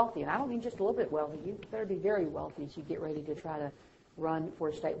very wealthy. And I don't mean just a little bit wealthy. You better be very wealthy as you get ready to try to run for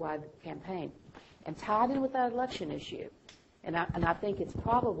a statewide campaign. And tied in with that election issue, and I think it's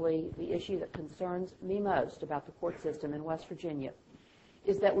probably the issue that concerns me most about the court system in West Virginia,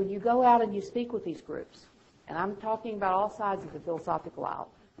 is that when you go out and you speak with these groups, and I'm talking about all sides of the philosophical aisle,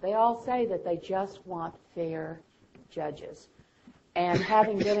 they all say that they just want fair judges. And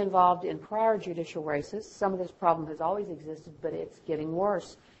having been involved in prior judicial races, some of this problem has always existed, but it's getting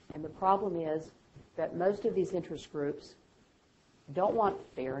worse. And the problem is that most of these interest groups don't want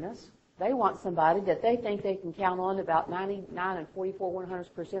fairness. They want somebody that they think they can count on about 99 and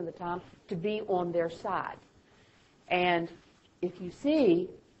 44/100% of the time to be on their side. And if you see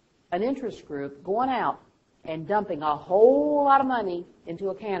an interest group going out and dumping a whole lot of money into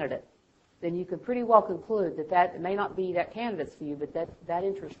a candidate, then you can pretty well conclude that it may not be that candidate's view, but that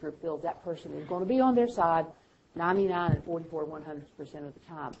interest group feels that person is going to be on their side 99 and 44/100% of the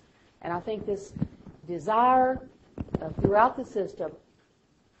time. And I think this desire throughout the system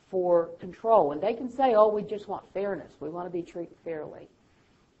for control, and they can say, oh, we just want fairness, we want to be treated fairly.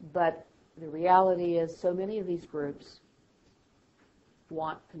 But the reality is so many of these groups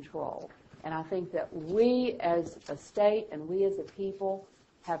want control. And I think that we as a state and we as a people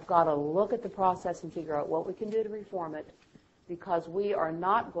have got to look at the process and figure out what we can do to reform it, because we are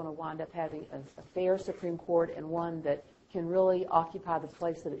not going to wind up having a fair Supreme Court and one that can really occupy the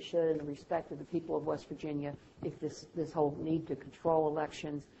place that it should in the respect of the people of West Virginia if this whole need to control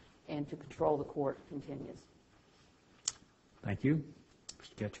elections and to control the court continues. Thank you.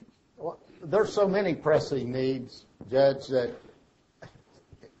 Mr. Ketchum. Well, there's so many pressing needs, Judge, that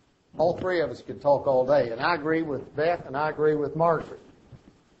all three of us could talk all day. And I agree with Beth and I agree with Margaret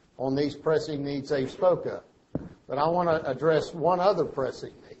on these pressing needs they spoke of. But I want to address one other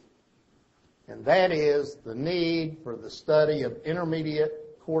pressing need, and that is the need for the study of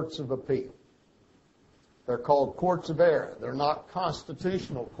intermediate courts of appeal. They're called courts of error. They're not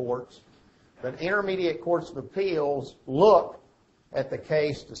constitutional courts, but intermediate courts of appeals look at the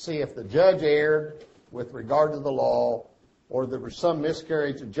case to see if the judge erred with regard to the law or there was some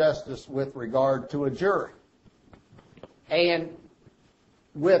miscarriage of justice with regard to a jury. And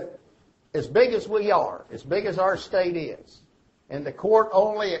with as big as we are, as big as our state is, and the court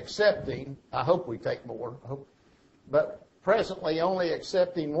only accepting, I hope we take more, but presently only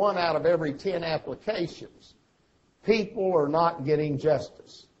accepting 1 out of every 10 applications, people are not getting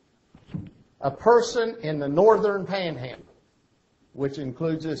justice. A person in the northern panhandle, which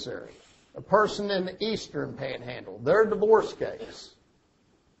includes this area, a person in the eastern panhandle, their divorce case,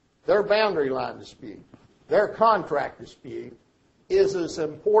 their boundary line dispute, their contract dispute is as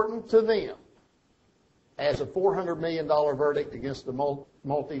important to them as a $400 million verdict against a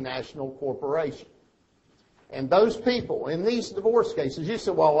multinational corporation. And those people in these divorce cases, you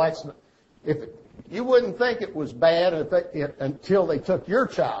say, well, that's not, you wouldn't think it was bad until they took your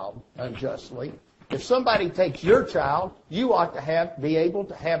child unjustly. If somebody takes your child, you ought to be able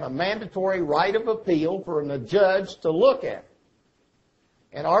to have a mandatory right of appeal for a judge to look at it.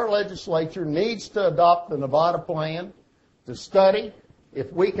 And our legislature needs to adopt the Nevada plan to study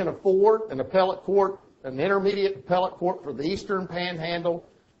if we can afford an appellate court, an intermediate appellate court for the eastern panhandle,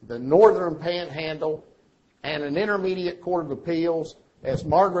 the northern panhandle, and an intermediate court of appeals, as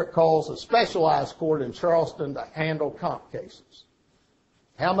Margaret calls a specialized court in Charleston to handle comp cases.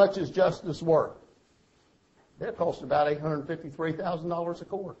 How much is justice worth? It costs about $853,000 a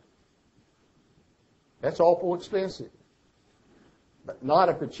court. That's awful expensive. But not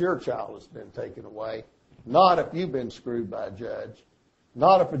if it's your child that's been taken away. Not if you've been screwed by a judge.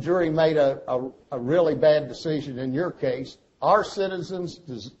 Not if a jury made a really bad decision in your case. Our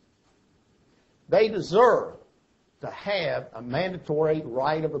citizens, they deserve to have a mandatory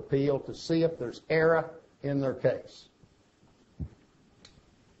right of appeal to see if there's error in their case.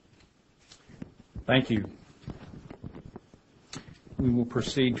 Thank you. We will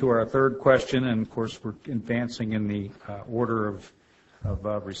proceed to our third question, and of course we're advancing in the order of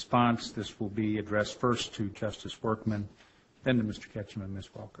response. This will be addressed first to Justice Workman, then to Mr. Ketchum and Ms.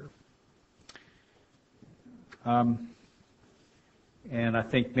 Welker. And I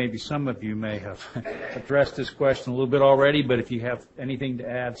think maybe some of you may have addressed this question a little bit already, but if you have anything to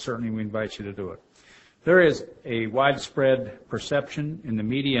add, certainly we invite you to do it. There is a widespread perception in the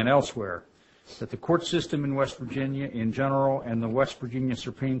media and elsewhere that the court system in West Virginia in general and the West Virginia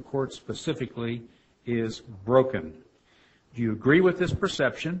Supreme Court specifically is broken. Do you agree with this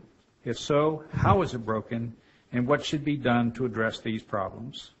perception? If so, how is it broken, and what should be done to address these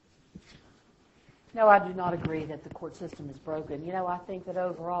problems? No, I do not agree that the court system is broken. You know, I think that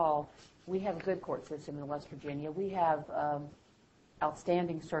overall we have a good court system in West Virginia. We have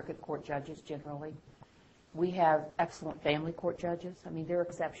outstanding circuit court judges generally. We have excellent family court judges. I mean, there are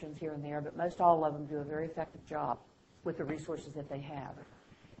exceptions here and there, but most all of them do a very effective job with the resources that they have.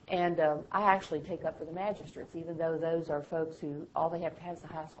 And I actually take up for the magistrates, even though those are folks who all they have to have is a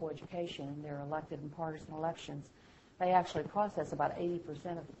high school education and they're elected in partisan elections. They actually process about 80%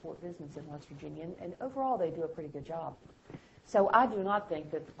 of the court business in West Virginia, and overall they do a pretty good job. So I do not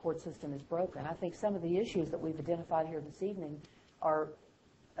think that the court system is broken. I think some of the issues that we've identified here this evening are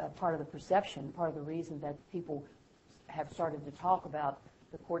part of the perception, part of the reason that people have started to talk about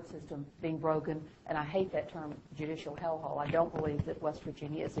the court system being broken, and I hate that term, judicial hellhole. I don't believe that West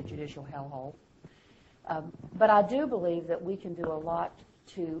Virginia is a judicial hellhole. But I do believe that we can do a lot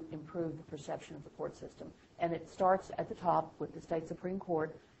to improve the perception of the court system. And it starts at the top with the state Supreme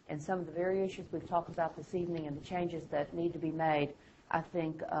Court, and some of the very issues we've talked about this evening and the changes that need to be made, I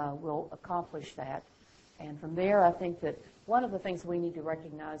think will accomplish that. And from there, I think that one of the things we need to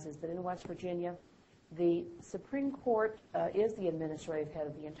recognize is that in West Virginia, the Supreme Court is the administrative head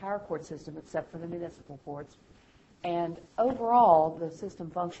of the entire court system except for the municipal courts. And overall, the system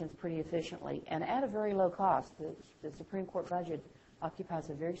functions pretty efficiently and at a very low cost. The Supreme Court budget occupies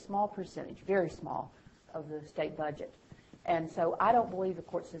a very small percentage, very small, of the state budget. And so I don't believe the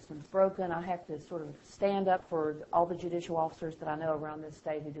court system is broken. I have to sort of stand up for all the judicial officers that I know around this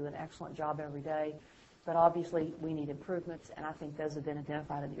state who do an excellent job every day. But obviously, we need improvements, and I think those have been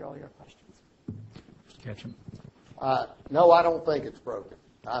identified in the earlier questions. Ketchum. No, I don't think it's broken.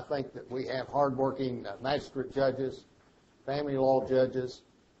 I think that we have hardworking magistrate judges, family law judges,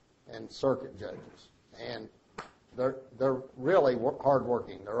 and circuit judges. And they're really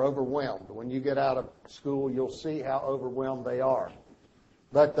hardworking. They're overwhelmed. When you get out of school, you'll see how overwhelmed they are.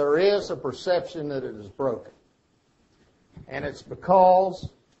 But there is a perception that it is broken. And it's because,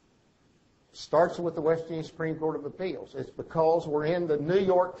 it starts with the West Virginia Supreme Court of Appeals. It's because we're in the New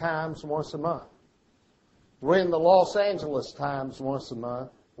York Times once a month. We're in the Los Angeles Times once a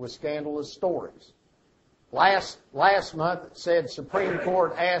month with scandalous stories. Last month it said Supreme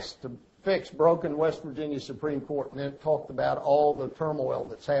Court asked to fix broken West Virginia Supreme Court, and then it talked about all the turmoil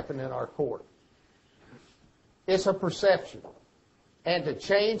that's happened in our court. It's a perception. And to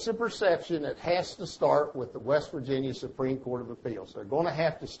change the perception, it has to start with the West Virginia Supreme Court of Appeals. They're going to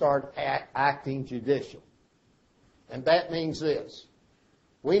have to start acting judicial. And that means this.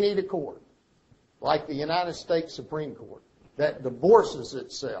 We need a court, like the United States Supreme Court, that divorces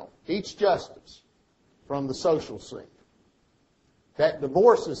itself, each justice, from the social scene. That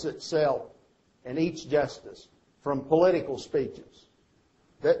divorces itself and each justice from political speeches.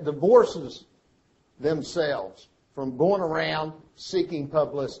 That divorces themselves from going around seeking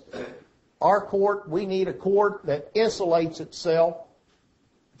publicity. Our court, we need a court that insulates itself,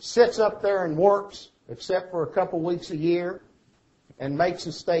 sits up there and works, except for a couple weeks a year, and makes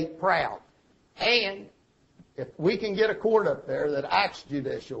the state proud. And if we can get a court up there that acts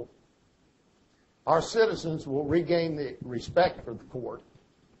judicial, our citizens will regain the respect for the court.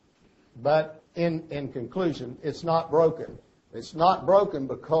 But in conclusion, it's not broken. It's not broken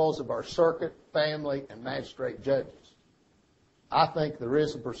because of our circuit, family, and magistrate judges. I think there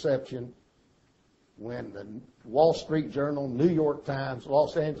is a perception when the Wall Street Journal, New York Times,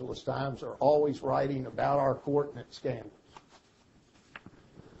 Los Angeles Times are always writing about our court and its scandals.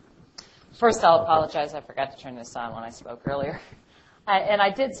 First, I'll apologize. I forgot to turn this on when I spoke earlier. And I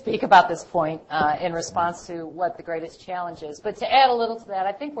did speak about this point in response to what the greatest challenge is. But to add a little to that,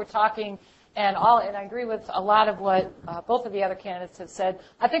 I think we're talking, and I agree with a lot of what both of the other candidates have said,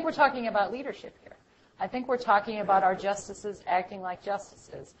 I think we're talking about leadership here. I think we're talking about our justices acting like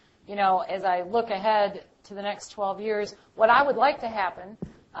justices. You know, as I look ahead to the next 12 years, what I would like to happen,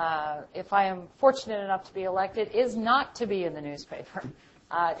 if I am fortunate enough to be elected, is not to be in the newspaper.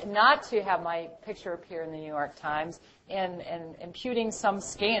 Not to have my picture appear in the New York Times and imputing some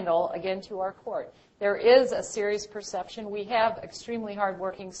scandal, again, to our court. There is a serious perception. We have extremely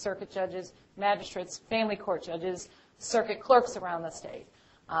hardworking circuit judges, magistrates, family court judges, circuit clerks around the state.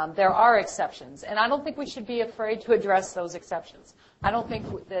 There are exceptions, and I don't think we should be afraid to address those exceptions. I don't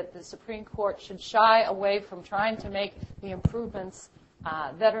think that the Supreme Court should shy away from trying to make the improvements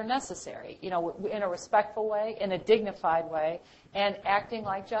that are necessary, you know, in a respectful way, in a dignified way, and acting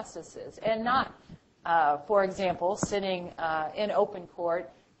like justices, and not, for example, sitting in open court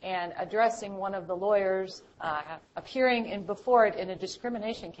and addressing one of the lawyers appearing before it in a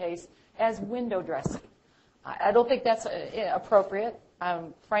discrimination case as window dressing. I don't think that's appropriate.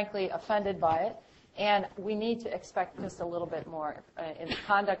 I'm frankly offended by it. And we need to expect just a little bit more in the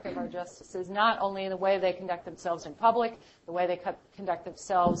conduct of our justices, not only in the way they conduct themselves in public, the way they conduct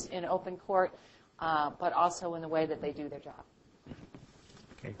themselves in open court, but also in the way that they do their job.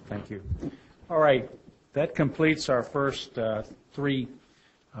 Okay, thank you. All right, that completes our first three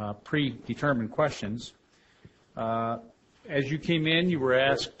predetermined questions. As you came in, you were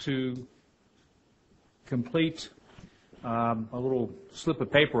asked to complete a little slip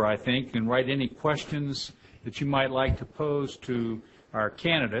of paper, I think, and write any questions that you might like to pose to our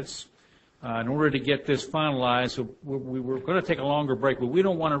candidates. In order to get this finalized, so we were going to take a longer break, but we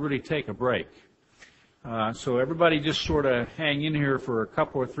don't want to really take a break. So everybody just sort of hang in here for a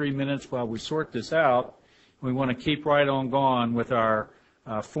couple or 3 minutes while we sort this out. We want to keep right on going with our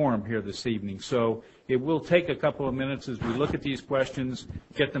forum here this evening. So it will take a couple of minutes as we look at these questions,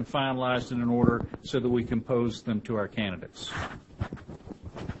 get them finalized in an order so that we can pose them to our candidates.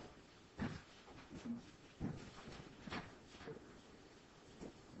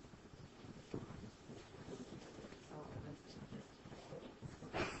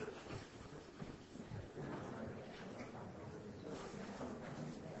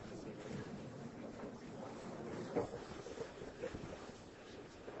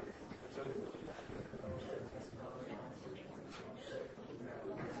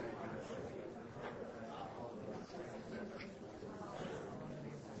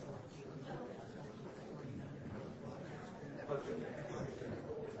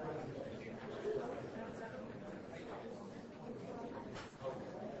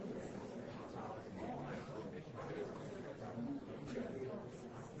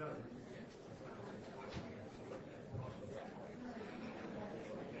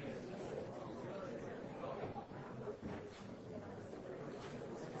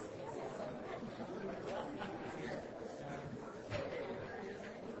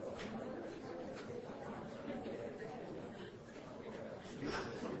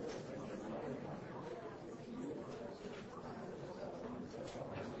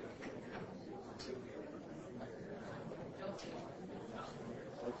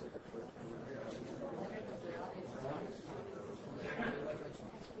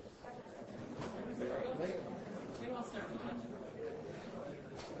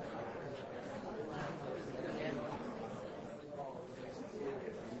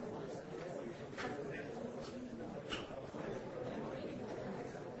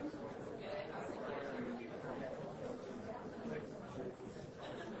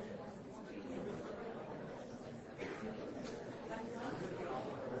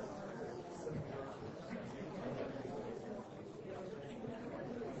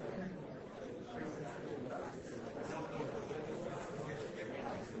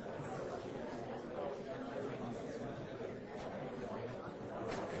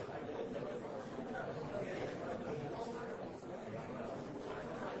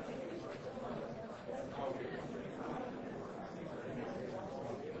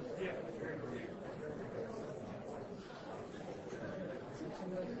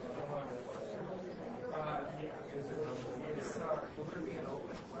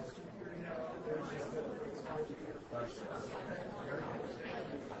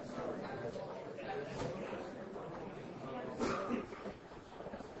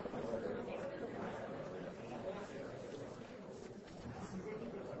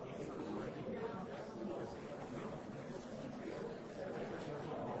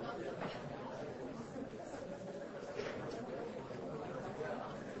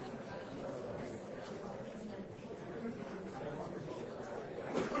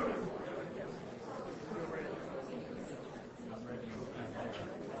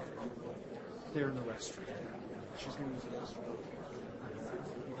 They're in the restroom. She's going to use the restroom.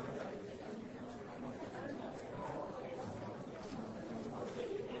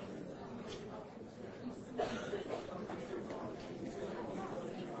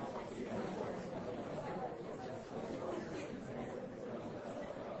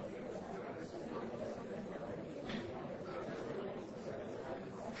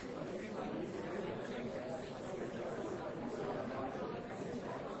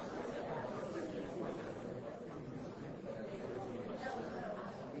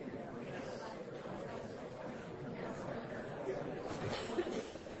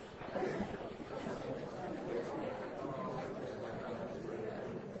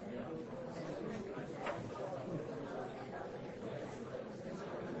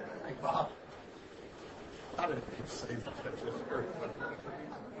 Bob, I didn't say that.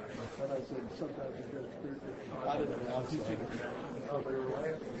 I said sometimes you get I didn't announce that.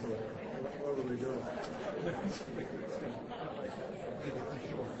 It's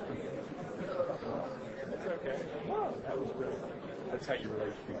okay. That was good. That's how you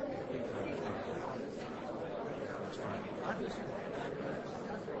relate to people. That's fine.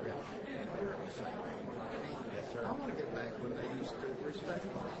 I want to get back when they used to respect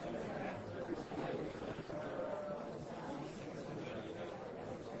me.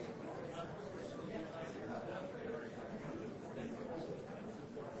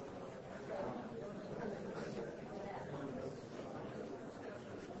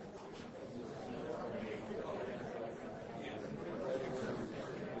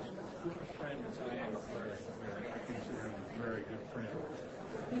 I consider him a very good friend.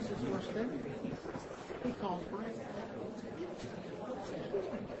 He's his worst enemy. He calls Brad.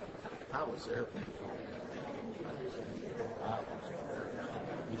 I was there.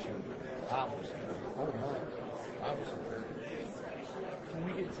 I was there. Oh, no. I was there. Can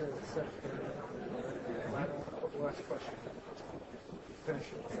we get to the secretary? Last question. Finish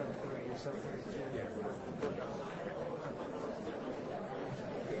at 7:30 or 7:32.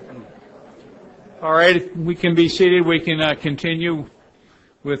 All right, if we can be seated. We can continue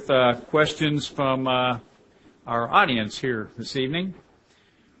with questions from our audience here this evening.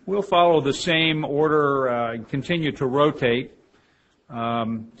 We'll follow the same order and continue to rotate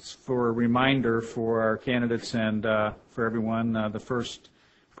for a reminder for our candidates and for everyone. The first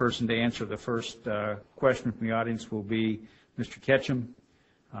person to answer the first question from the audience will be Mr. Ketchum,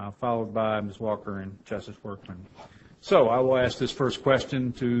 followed by Ms. Walker and Justice Workman. So I will ask this first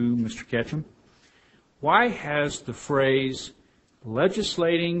question to Mr. Ketchum. Why has the phrase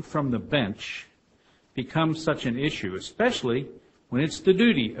legislating from the bench become such an issue, especially when it's the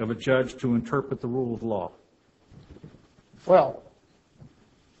duty of a judge to interpret the rule of law? Well,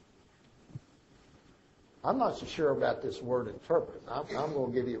 I'm not so sure about this word interpret. I'm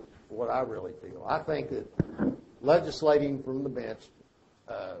going to give you what I really feel. I think that legislating from the bench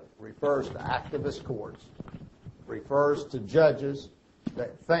refers to activist courts, refers to judges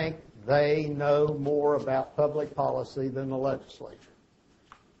that think they know more about public policy than the legislature.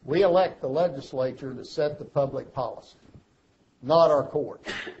 We elect the legislature to set the public policy, not our court.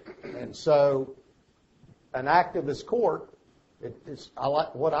 And so an activist court,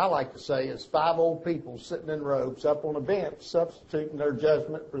 what I like to say is 5 old people sitting in robes up on a bench substituting their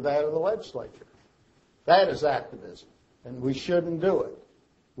judgment for that of the legislature. That is activism, and we shouldn't do it.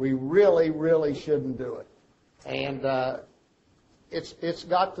 We really, really shouldn't do it. And it's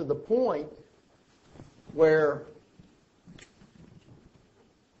got to the point where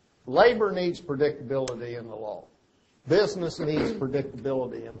labor needs predictability in the law. Business needs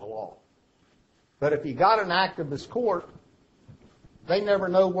predictability in the law. But if you got an activist court, they never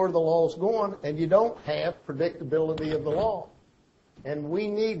know where the law's going, and you don't have predictability of the law. And we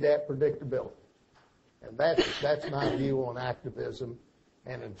need that predictability. And that's my view on activism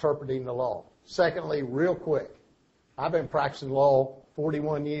and interpreting the law. Secondly, real quick, I've been practicing law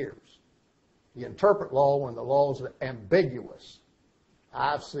 41 years. You interpret law when the law is ambiguous.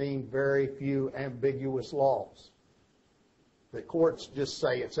 I've seen very few ambiguous laws. The courts just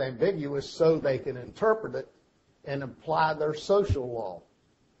say it's ambiguous so they can interpret it and apply their social law,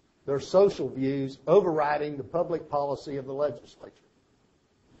 their social views overriding the public policy of the legislature.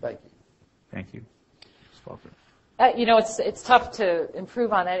 Thank you. Thank you. Ms. Walker. It's tough to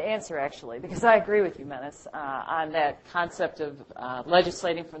improve on that answer, actually, because I agree with you, Menace, on that concept of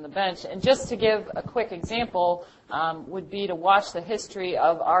legislating from the bench. And just to give a quick example would be to watch the history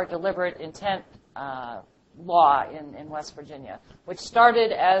of our deliberate intent law in West Virginia, which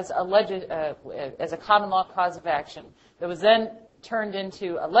started as a common law cause of action that was then turned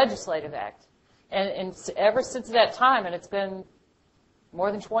into a legislative act. And ever since that time, and it's been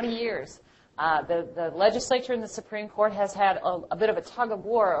more than 20 years, the legislature and the Supreme Court has had a bit of a tug of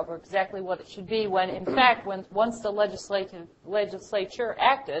war over exactly what it should be when, in fact, once the legislature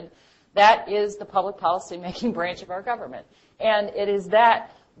acted, that is the public policy-making branch of our government. And it is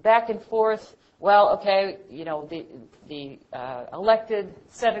that back and forth, well, okay, the elected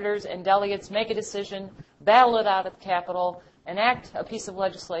senators and delegates make a decision, battle it out at the Capitol, enact a piece of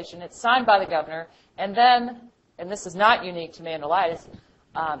legislation. It's signed by the governor, and then, and this is not unique to Mandelitis,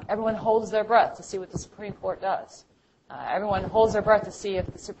 everyone holds their breath to see what the Supreme Court does. Everyone holds their breath to see if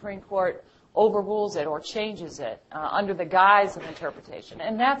the Supreme Court overrules it or changes it under the guise of interpretation.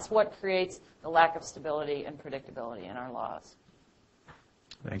 And that's what creates the lack of stability and predictability in our laws.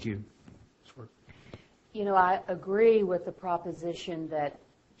 Thank you. I agree with the proposition that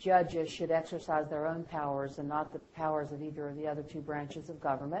judges should exercise their own powers and not the powers of either of the other 2 branches of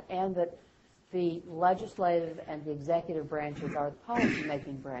government, and that the legislative and the executive branches are the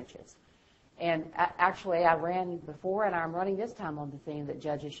policy-making branches. And actually, I ran before, and I'm running this time on the theme that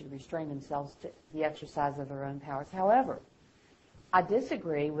judges should restrain themselves to the exercise of their own powers. However, I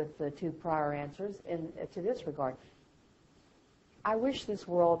disagree with the two prior answers to this regard. I wish this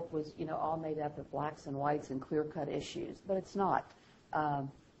world was, all made up of blacks and whites and clear-cut issues, but it's not.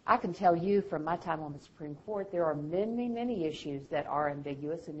 I can tell you from my time on the Supreme Court, there are many, many issues that are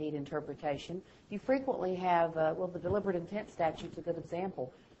ambiguous and need interpretation. You frequently have, the deliberate intent statute's a good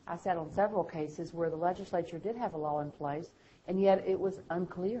example. I sat on several cases where the legislature did have a law in place, and yet it was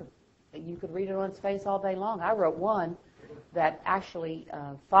unclear. You could read it on its face all day long. I wrote one that actually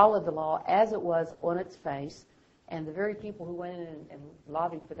followed the law as it was on its face, and the very people who went in and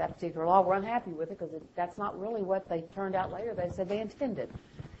lobbied for that particular law were unhappy with it because that's not really what they turned out later. They said they intended.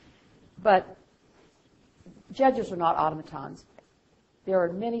 But judges are not automatons. There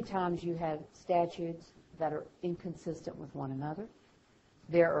are many times you have statutes that are inconsistent with one another.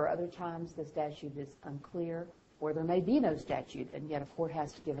 There are other times the statute is unclear, or there may be no statute, and yet a court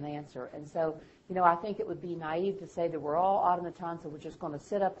has to give an answer. And so, I think it would be naive to say that we're all automatons and we're just going to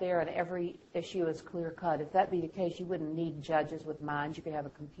sit up there and every issue is clear-cut. If that be the case, you wouldn't need judges with minds. You could have a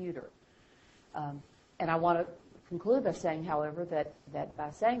computer. And I want to conclude by saying, however, that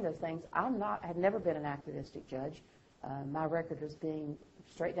by saying those things, I've never been an activistic judge. My record is being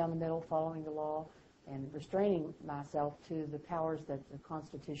straight down the middle, following the law, and restraining myself to the powers that the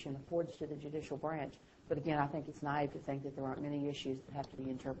Constitution affords to the judicial branch. But again, I think it's naive to think that there aren't many issues that have to be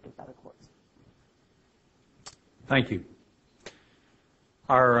interpreted by the courts. Thank you.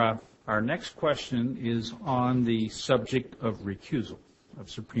 Our next question is on the subject of recusal of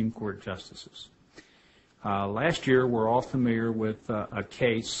Supreme Court justices. Last year, we're all familiar with a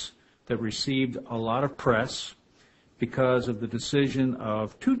case that received a lot of press because of the decision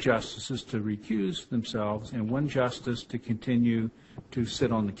of two justices to recuse themselves and one justice to continue to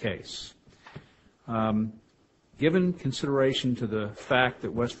sit on the case. Given consideration to the fact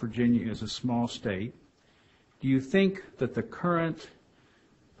that West Virginia is a small state, do you think that the current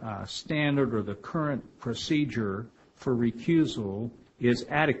standard or the current procedure for recusal is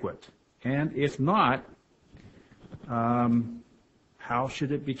adequate? And if not, how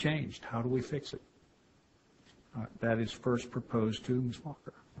should it be changed? How do we fix it? That is first proposed to Ms.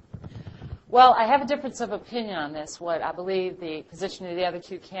 Walker. Well, I have a difference of opinion on this, what I believe the position of the other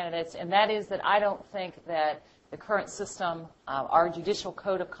two candidates, and that is that I don't think that the current system, our judicial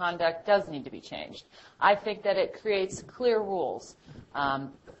code of conduct, does need to be changed. I think that it creates clear rules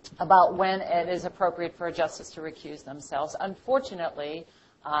about when it is appropriate for a justice to recuse themselves. Unfortunately,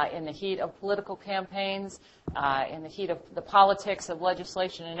 in the heat of political campaigns, in the heat of the politics of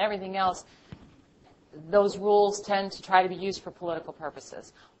legislation and everything else, those rules tend to try to be used for political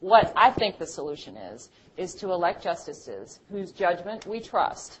purposes. What I think the solution is to elect justices whose judgment we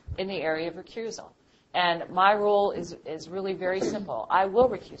trust in the area of recusal. And my rule is really very simple. I will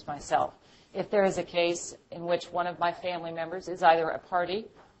recuse myself if there is a case in which one of my family members is either a party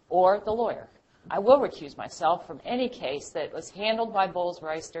or the lawyer. I will recuse myself from any case that was handled by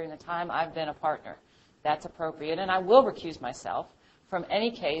Bowles-Rice during the time I've been a partner. That's appropriate. And I will recuse myself from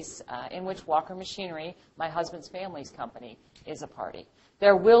any case in which Walker Machinery, my husband's family's company, is a party.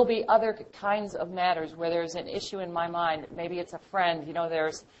 There will be other kinds of matters where there's an issue in my mind. Maybe it's a friend.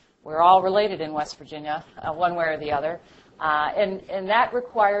 We're all related in West Virginia, one way or the other. And that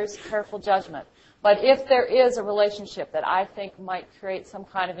requires careful judgment. But if there is a relationship that I think might create some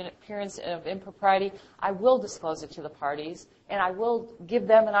kind of an appearance of impropriety, I will disclose it to the parties, and I will give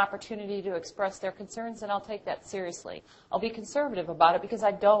them an opportunity to express their concerns, and I'll take that seriously. I'll be conservative about it because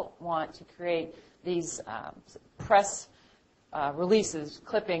I don't want to create these press releases,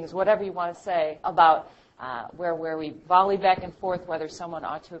 clippings, whatever you want to say, about where we volley back and forth whether someone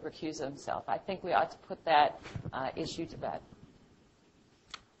ought to recuse himself. I think we ought to put that issue to bed.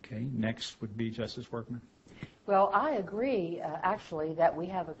 Okay, next would be Justice Workman. Well, I agree, actually, that we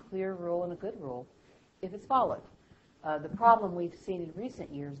have a clear rule and a good rule if it's followed. The problem we've seen in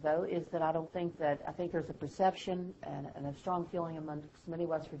recent years, though, is that I think there's a perception and a strong feeling amongst many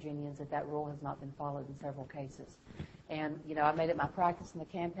West Virginians that rule has not been followed in several cases. And, I made it my practice in the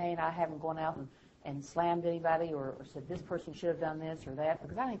campaign. I haven't gone out and slammed anybody or said this person should have done this or that,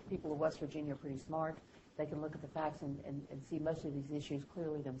 because I think the people of West Virginia are pretty smart. They can look at the facts and see most of these issues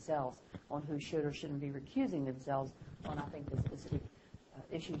clearly themselves on who should or shouldn't be recusing themselves on, I think, the specific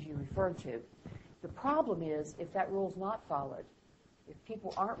issues you referred to. The problem is if that rule is not followed, if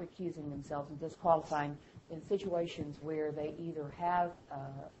people aren't recusing themselves and disqualifying in situations where they either have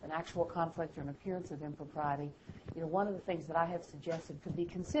an actual conflict or an appearance of impropriety, one of the things that I have suggested could be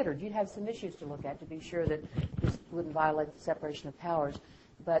considered. You'd have some issues to look at to be sure that this wouldn't violate the separation of powers.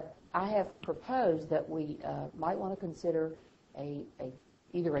 But I have proposed that we might want to consider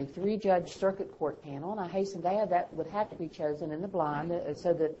either a three-judge circuit court panel, and I hasten to add that would have to be chosen in the blind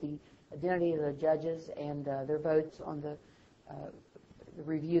so that the identity of the judges and their votes on the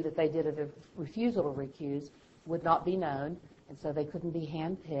review that they did of the refusal to recuse would not be known, and so they couldn't be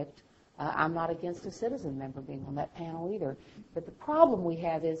handpicked. I'm not against a citizen member being on that panel either. But the problem we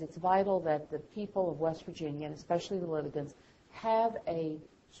have is it's vital that the people of West Virginia, and especially the litigants, have a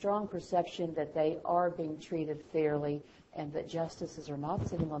strong perception that they are being treated fairly and that justices are not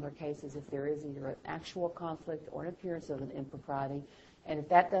sitting on their cases if there is either an actual conflict or an appearance of an impropriety. And if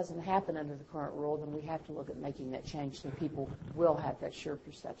that doesn't happen under the current rule, then we have to look at making that change so people will have that sure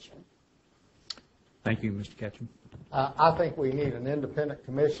perception. Thank you, Mr. Ketchum. I think we need an independent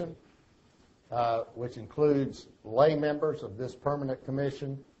commission, which includes lay members of this permanent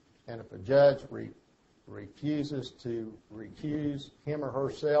commission, and if a judge refuses to recuse him or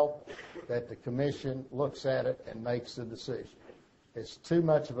herself, that the commission looks at it and makes the decision. It's too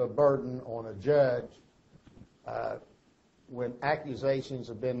much of a burden on a judge when accusations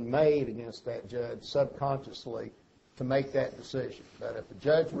have been made against that judge subconsciously to make that decision. But if a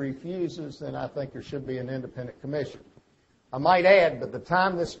judge refuses, then I think there should be an independent commission. I might add, by the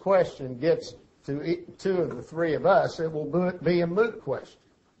time this question gets to two of the three of us, it will be a moot question.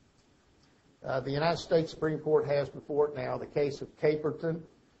 The United States Supreme Court has before it now the case of Caperton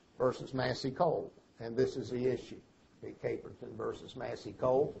versus Massey Cole, and this is the issue, the Caperton versus Massey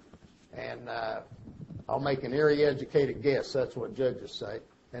Cole. And I'll make an eerie-educated guess, that's what judges say,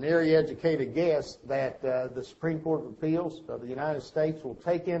 an eerie-educated guess that the Supreme Court of Appeals of the United States will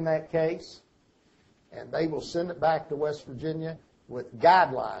take in that case, and they will send it back to West Virginia with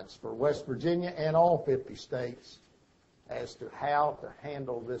guidelines for West Virginia and all 50 states as to how to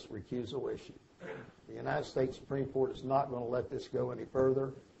handle this recusal issue. The United States Supreme Court is not going to let this go any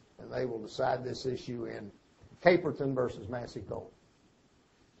further, and they will decide this issue in Caperton versus Massey Cole.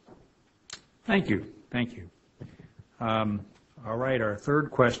 Thank you. Thank you. All right, our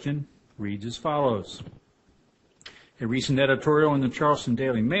third question reads as follows. A recent editorial in the Charleston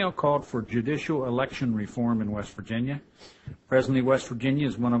Daily Mail called for judicial election reform in West Virginia. Presently, West Virginia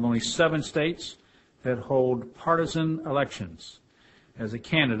is one of only 7 states that hold partisan elections. As a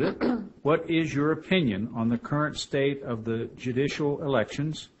candidate, what is your opinion on the current state of the judicial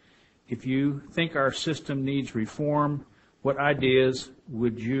elections? If you think our system needs reform, what ideas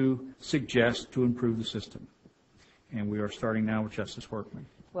would you suggest to improve the system? And we are starting now with Justice Workman.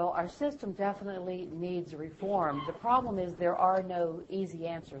 Well, our system definitely needs reform. The problem is there are no easy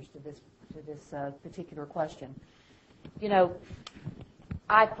answers to this particular question. You know,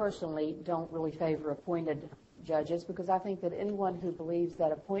 I personally don't really favor appointed judges because I think that anyone who believes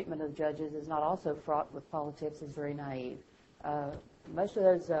that appointment of judges is not also fraught with politics is very naive. Most of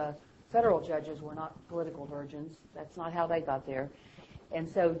those federal judges were not political virgins. That's not how they got there. And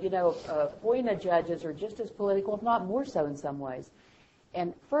so, you know, appointed judges are just as political, if not more so in some ways.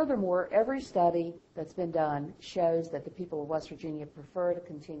 And furthermore, every study that's been done shows that the people of West Virginia prefer to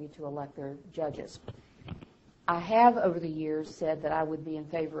continue to elect their judges. I have, over the years, said that I would be in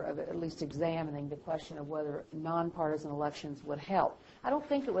favor of at least examining the question of whether nonpartisan elections would help. I don't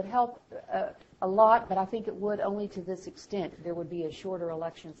think it would help a lot, but I think it would only to this extent. There would be a shorter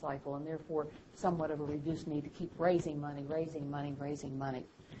election cycle and therefore somewhat of a reduced need to keep raising money.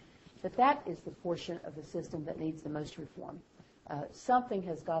 But that is the portion of the system that needs the most reform. Something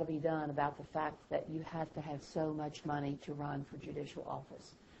has got to be done about the fact that you have to have so much money to run for judicial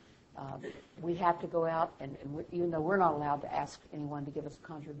office. We have to go out, and even though we're not allowed to ask anyone to give us a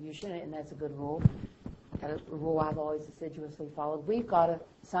contribution, and that's a good rule, a rule I've always assiduously followed, we've got to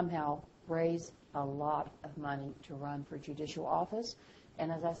somehow raise a lot of money to run for judicial office.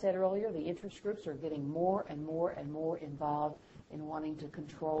 And as I said earlier, the interest groups are getting more and more and more involved in wanting to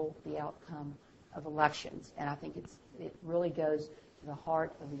control the outcome of elections. And I think it really goes to the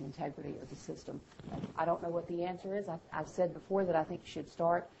heart of the integrity of the system. I don't know what the answer is. I've said before that I think you should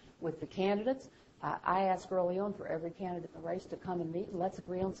start with the candidates. I asked early on for every candidate in the race to come and meet and let's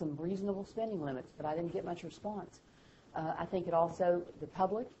agree on some reasonable spending limits, but I didn't get much response. I think it also, the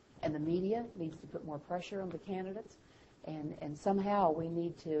public and the media needs to put more pressure on the candidates, and somehow we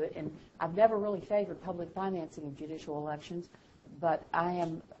need to, and I've never really favored public financing of judicial elections, but I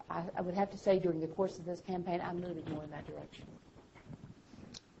would have to say during the course of this campaign, I'm moving more in that direction.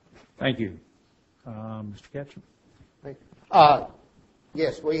 Thank you. Mr. Ketchum.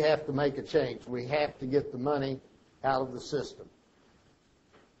 Yes, we have to make a change. We have to get the money out of the system.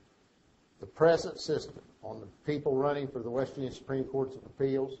 The present system on the people running for the West Virginia Supreme Courts of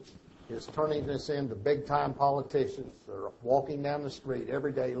Appeals is turning this into big-time politicians that are walking down the street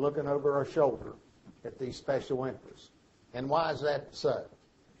every day looking over our shoulder at these special interests. And why is that so?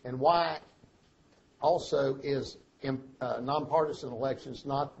 And why also is nonpartisan elections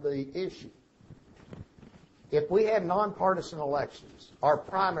not the issue? If we had nonpartisan elections, our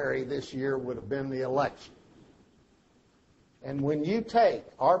primary this year would have been the election. And when you take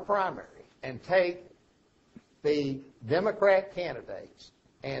our primary and take the Democrat candidates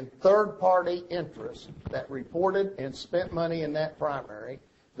and third-party interests that reported and spent money in that primary,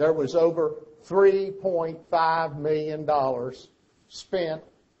 there was over $3.5 million spent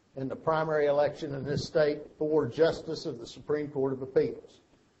in the primary election in this state for Justice of the Supreme Court of Appeals.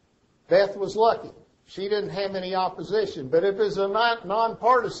 Beth was lucky. She didn't have any opposition, but if it was a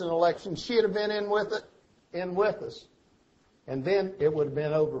nonpartisan election, she'd have been in with us, and then it would have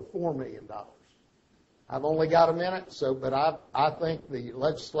been over $4 million. I've only got a minute, but I think the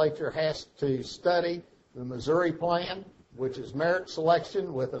legislature has to study the Missouri plan, which is merit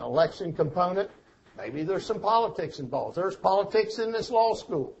selection with an election component. Maybe there's some politics involved. There's politics in this law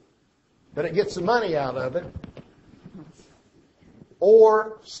school, but it gets the money out of it.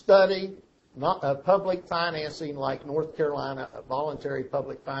 Or study public financing like North Carolina, a voluntary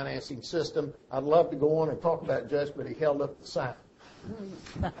public financing system. I'd love to go on and talk about it, Judge, but he held up the sign.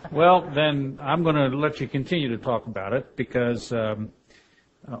 Well, then I'm going to let you continue to talk about it because, sorry,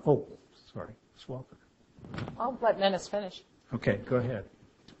 Ms. Walker. I'll let Menace finish. Okay, go ahead.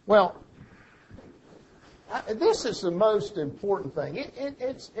 Well, this is the most important thing.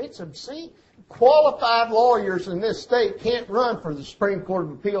 It's obscene. Qualified lawyers in this state can't run for the Supreme Court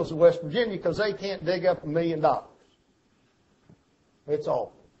of Appeals of West Virginia because they can't dig up $1 million. It's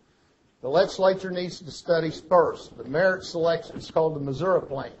awful. The legislature needs to study first the merit selection. It's called the Missouri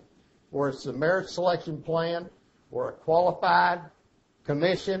plan, where it's the merit selection plan where a qualified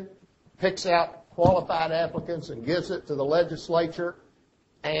commission picks out qualified applicants and gives it to the legislature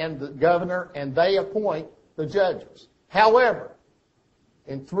and the governor, and they appoint the judges. However,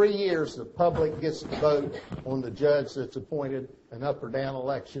 in 3 years, the public gets to vote on the judge that's appointed an up or down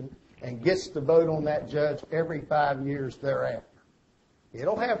election and gets to vote on that judge every 5 years thereafter.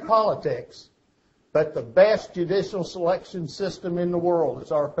 It'll have politics, but the best judicial selection system in the world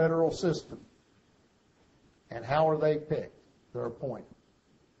is our federal system. And how are they picked? They're appointed.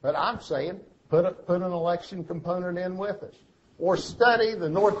 But I'm saying put an election component in with us. Or study the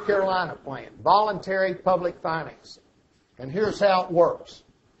North Carolina plan, voluntary public financing. And here's how it works.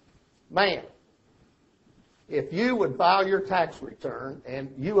 Man, if you would file your tax return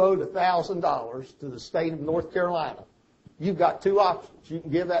and you owed $1,000 to the state of North Carolina, you've got two options. You can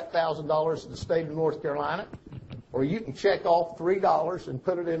give that $1,000 to the state of North Carolina, or you can check off $3 and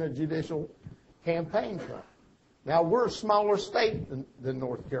put it in a judicial campaign fund. Now, we're a smaller state than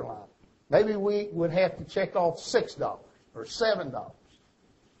North Carolina. Maybe we would have to check off $6 or $7.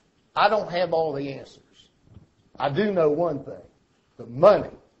 I don't have all the answers. I do know one thing. The money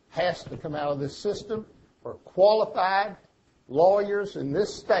has to come out of this system, or qualified lawyers in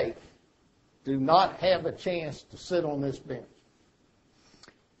this state do not have a chance to sit on this bench.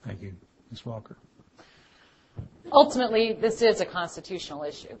 Thank you. Ms. Walker. Ultimately, this is a constitutional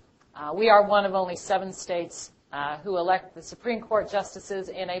issue. We are one of only 7 states who elect the Supreme Court justices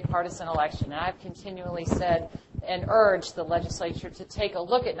in a partisan election. And I've continually said and urged the legislature to take a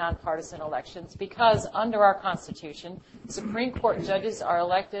look at nonpartisan elections because under our Constitution, Supreme Court judges are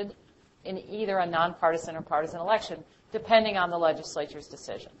elected in either a nonpartisan or partisan election, depending on the legislature's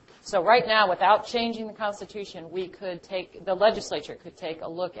decision. So right now, without changing the Constitution, the legislature could take a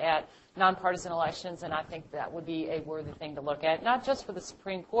look at nonpartisan elections, and I think that would be a worthy thing to look at, not just for the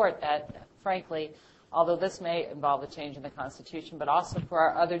Supreme Court, that, frankly, although this may involve a change in the Constitution, but also for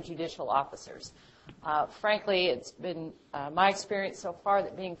our other judicial officers. Frankly, it's been my experience so far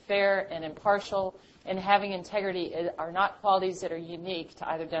that being fair and impartial and having integrity are not qualities that are unique to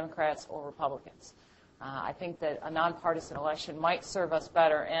either Democrats or Republicans. I think that a nonpartisan election might serve us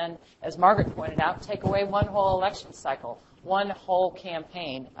better and, as Margaret pointed out, take away one whole election cycle, one whole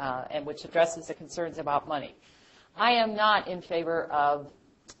campaign, and which addresses the concerns about money. I am not in favor of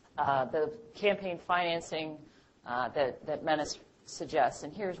the campaign financing that Menace suggests,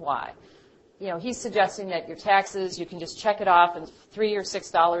 and here's why. You know, he's suggesting that your taxes, you can just check it off and $3 or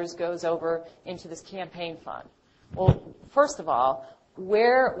 $6 goes over into this campaign fund. Well, first of all,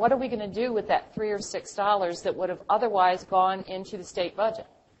 what are we going to do with that $3 or $6 that would have otherwise gone into the state budget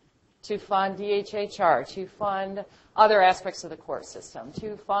to fund DHHR, to fund other aspects of the court system,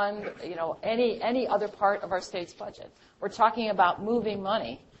 to fund, any other part of our state's budget? We're talking about moving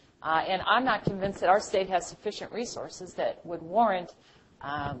money, and I'm not convinced that our state has sufficient resources that would warrant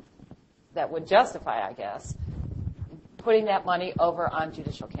that would justify, I guess, putting that money over on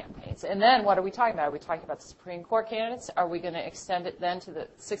judicial campaigns. And then what are we talking about? Are we talking about the Supreme Court candidates? Are we going to extend it then to the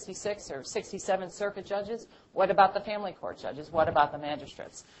 66 or 67 circuit judges? What about the family court judges? What about the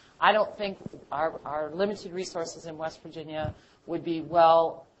magistrates? I don't think our limited resources in West Virginia would be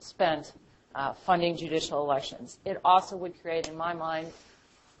well spent funding judicial elections. It also would create, in my mind,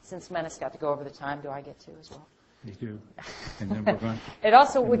 since Menace got to go over the time, do I get to as well? You do. And then we're going. It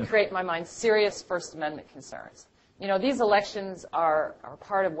also would create, in my mind, serious First Amendment concerns. You know, these elections are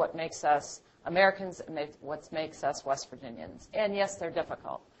part of what makes us Americans and what makes us West Virginians. And yes, they're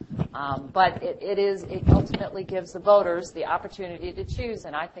difficult. But it ultimately gives the voters the opportunity to choose,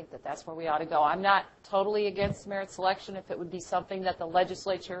 and I think that that's where we ought to go. I'm not totally against merit selection if it would be something that the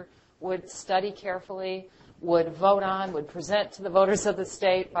legislature would study carefully, would vote on, would present to the voters of the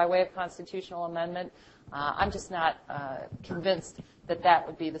state by way of constitutional amendment. I'm just not convinced that that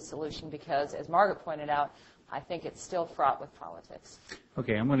would be the solution because, as Margaret pointed out, I think it's still fraught with politics.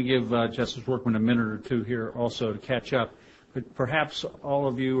 Okay, I'm going to give Justice Workman a minute or two here also to catch up. But perhaps all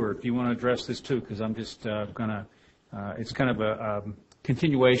of you, or if you want to address this too, because I'm just going to, it's kind of a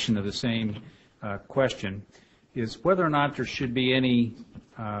continuation of the same question, is whether or not there should be any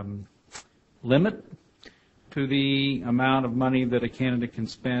limit to the amount of money that a candidate can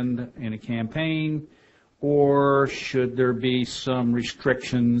spend in a campaign, or should there be some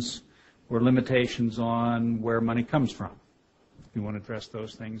restrictions or limitations on where money comes from? If you want to address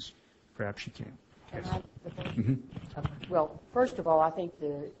those things, perhaps you can. Well, first of all, I think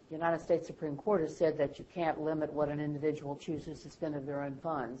the United States Supreme Court has said that you can't limit what an individual chooses to spend of their own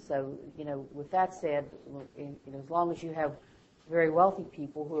funds. So, with that said, as long as you have very wealthy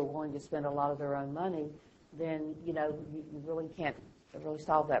people who are willing to spend a lot of their own money, then, you really can't really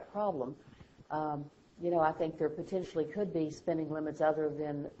solve that problem. I think there potentially could be spending limits other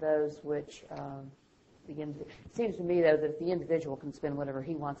than those which, it seems to me, though, that if the individual can spend whatever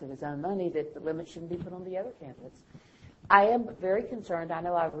he wants of his own money, that the limit shouldn't be put on the other candidates. I am very concerned, I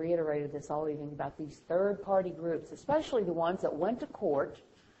know I've reiterated this all evening, about these third-party groups, especially the ones that went to court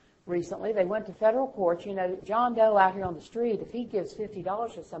recently. They went to federal court. John Doe out here on the street, if he gives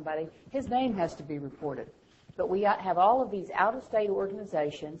 $50 to somebody, his name has to be reported. But we have all of these out-of-state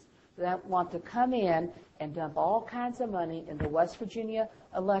organizations that want to come in and dump all kinds of money in the West Virginia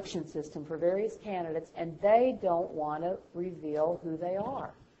election system for various candidates, and they don't want to reveal who they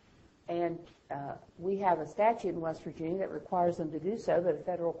are. And we have a statute in West Virginia that requires them to do so, but a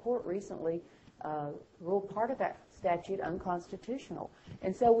federal court recently ruled part of that statute unconstitutional.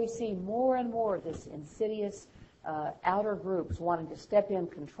 And so we see more and more of this insidious outer groups wanting to step in,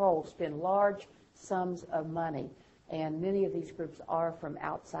 control, spend large sums of money. And many of these groups are from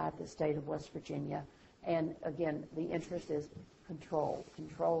outside the state of West Virginia. And again, the interest is control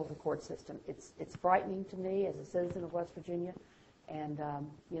of the court system. It's frightening to me as a citizen of West Virginia. And,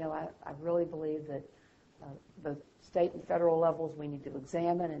 I really believe that the state and federal levels, we need to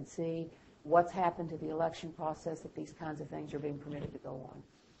examine and see what's happened to the election process if these kinds of things are being permitted to go on.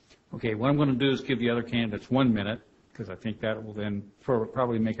 Okay, what I'm going to do is give the other candidates 1 minute, because I think that will then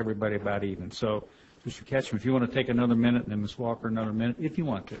probably make everybody about even. So, Mr. Ketchum, if you want to take another minute, and then Ms. Walker another minute, if you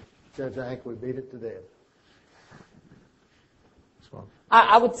want to. Judge, I think we beat it to death. Ms. Walker.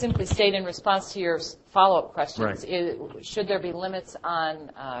 I would simply state in response to your follow-up questions, Right. Should there be limits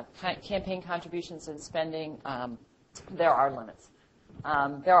on campaign contributions and spending? There are limits.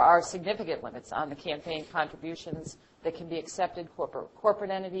 There are significant limits on the campaign contributions that can be accepted.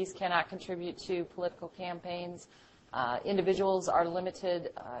 Corporate entities cannot contribute to political campaigns. Individuals are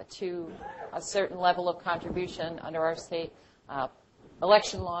limited to a certain level of contribution under our state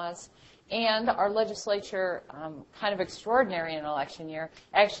election laws. And our legislature, kind of extraordinary in an election year,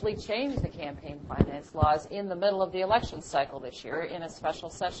 actually changed the campaign finance laws in the middle of the election cycle this year in a special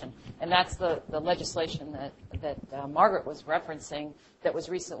session. And that's the legislation that Margaret was referencing that was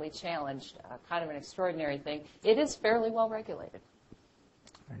recently challenged, kind of an extraordinary thing. It is fairly well regulated.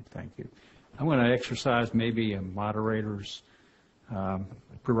 All right, thank you. I'm going to exercise maybe a moderator's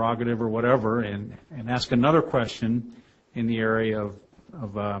prerogative or whatever and ask another question in the area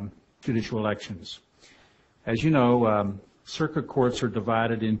of judicial elections. As you know, circuit courts are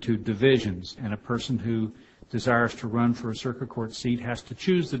divided into divisions, and a person who desires to run for a circuit court seat has to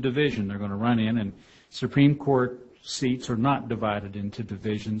choose the division they're going to run in, and Supreme Court seats are not divided into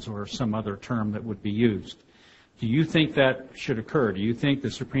divisions or some other term that would be used. Do you think that should occur? Do you think the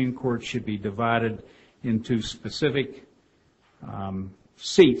Supreme Court should be divided into specific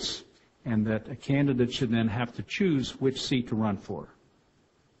seats and that a candidate should then have to choose which seat to run for?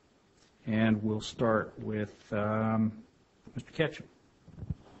 And we'll start with Mr. Ketchum.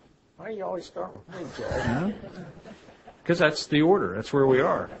 Why do you always start with me, Judge? Because that's the order. That's where we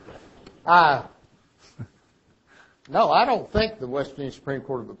are. No, I don't think the West Virginia Supreme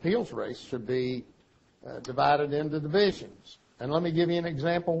Court of Appeals race should be divided into divisions. And let me give you an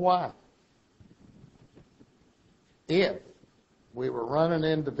example why. If we were running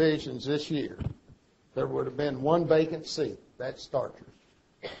in divisions this year, there would have been one vacant seat, that's Starcher's.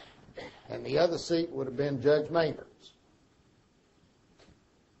 And the other seat would have been Judge Maynard's.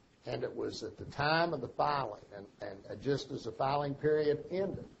 And it was at the time of the filing, and just as the filing period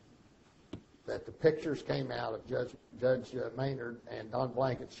ended, that the pictures came out of Judge Maynard and Don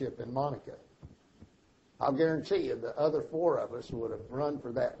Blankenship in Monaco. I'll guarantee you the other four of us would have run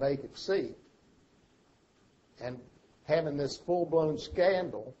for that vacant seat, and having this full-blown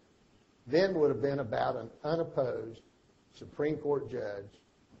scandal then would have been about an unopposed Supreme Court judge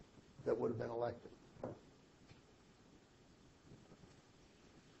that would have been elected.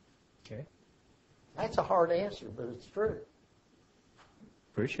 Okay. That's a hard answer, but it's true.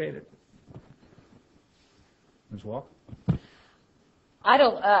 Appreciate it. Ms. Walker?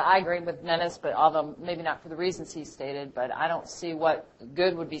 I agree with Dennis, but although maybe not for the reasons he stated, but I don't see what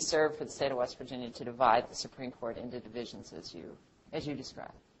good would be served for the state of West Virginia to divide the Supreme Court into divisions as you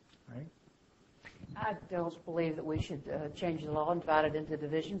described. Right. I don't believe that we should change the law and divide it into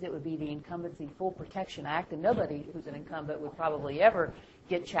divisions. It would be the Incumbency Full Protection Act, and nobody who's an incumbent would probably ever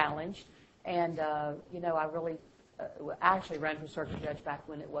get challenged. And, I really actually ran for circuit judge back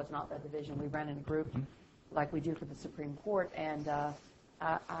when it was not that division. We ran in a group like we do for the Supreme Court, and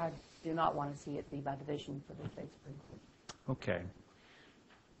I do not want to see it be by division for the state Supreme Court. Okay.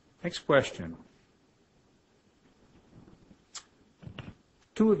 Next question.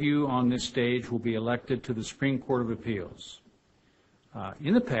 Two of you on this stage will be elected to the Supreme Court of Appeals.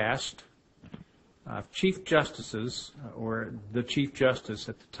 In the past, Chief Justices, or the Chief Justice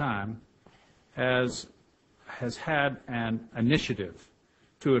at the time, has had an initiative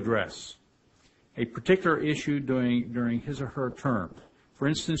to address a particular issue during his or her term. For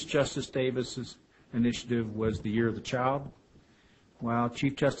instance, Justice Davis's initiative was the Year of the Child, while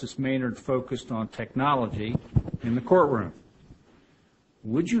Chief Justice Maynard focused on technology in the courtroom.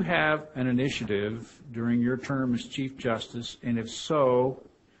 Would you have an initiative during your term as Chief Justice, and if so,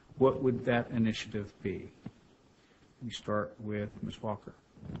 what would that initiative be? We start with Ms. Walker.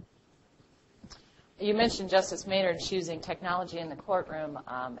 You mentioned Justice Maynard choosing technology in the courtroom,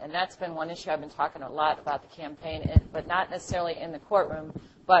 and that's been one issue I've been talking a lot about the campaign, but not necessarily in the courtroom,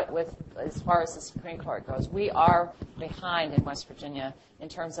 but as far as the Supreme Court goes. We are behind in West Virginia in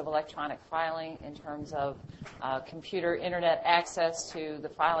terms of electronic filing, in terms of computer, internet access to the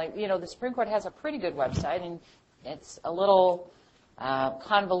filing. The Supreme Court has a pretty good website, and it's a little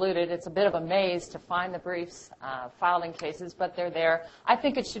convoluted. It's a bit of a maze to find the briefs filed in cases, but they're there. I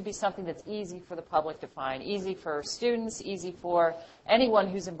think it should be something that's easy for the public to find, easy for students, easy for anyone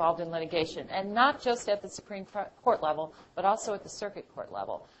who's involved in litigation, and not just at the Supreme Court level, but also at the circuit court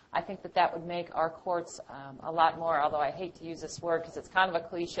level. I think that would make our courts a lot more, although I hate to use this word because it's kind of a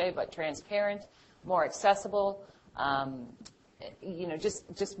cliche, but transparent, more accessible,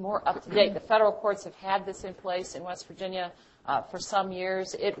 just more up to date. The federal courts have had this in place in West Virginia for some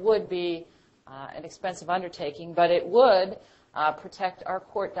years. It would be an expensive undertaking, but it would protect our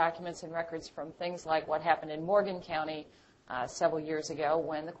court documents and records from things like what happened in Morgan County several years ago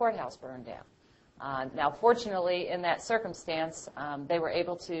when the courthouse burned down. Now, fortunately, in that circumstance, they were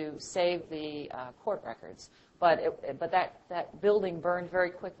able to save the court records, but that building burned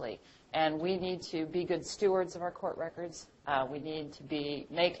very quickly, and we need to be good stewards of our court records. We need to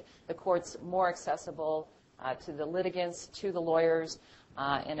make the courts more accessible to the litigants, to the lawyers,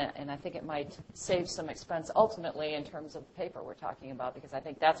 and I think it might save some expense ultimately in terms of the paper we're talking about, because I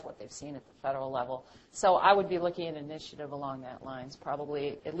think that's what they've seen at the federal level. So I would be looking at an initiative along that lines,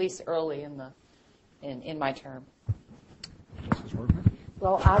 probably at least early in my term. Mrs. Workman?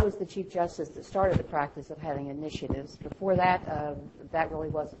 Well, I was the Chief Justice that started the practice of having initiatives. Before that, that really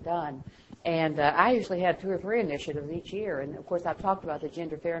wasn't done. And I usually had 2 or 3 initiatives each year. And, of course, I've talked about the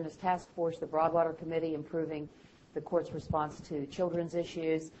Gender Fairness Task Force, the Broadwater Committee, improving the court's response to children's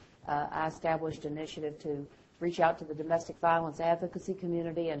issues. I established an initiative to reach out to the domestic violence advocacy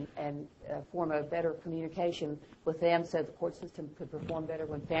community and form a better communication with them so the court system could perform better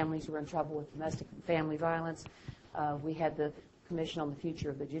when families were in trouble with domestic and family violence. We had the Commission on the Future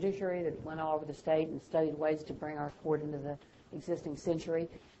of the Judiciary that went all over the state and studied ways to bring our court into the existing century.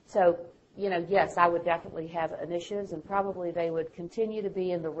 So, yes, I would definitely have initiatives, and probably they would continue to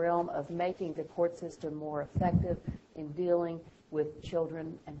be in the realm of making the court system more effective in dealing with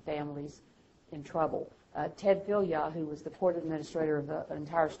children and families in trouble. Ted Filia, who was the court administrator of the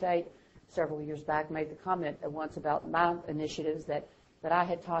entire state several years back, made the comment once about my initiatives that I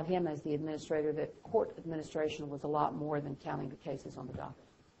had taught him as the administrator that court administration was a lot more than counting the cases on the docket.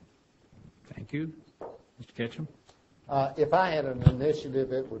 Thank you. Mr. Ketchum? If I had an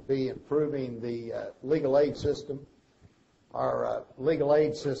initiative, it would be improving the legal aid system. Our legal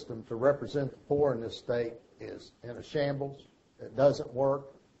aid system to represent the poor in this state is in a shambles. It doesn't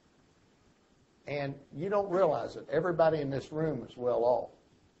work. And you don't realize it. Everybody in this room is well off.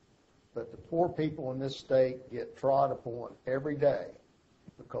 But the poor people in this state get trod upon every day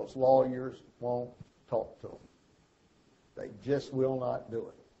because lawyers won't talk to them. They just will not do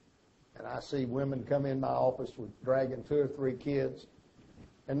it. And I see women come in my office with dragging 2 or 3 kids,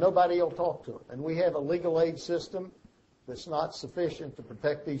 and nobody will talk to them. And we have a legal aid system that's not sufficient to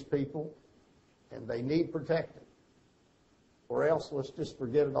protect these people, and they need protecting. Or else let's just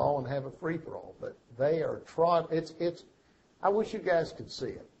forget it all and have a free-for-all. But they are trod. I wish you guys could see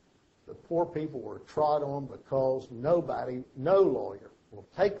it. The poor people were trod on because no lawyer will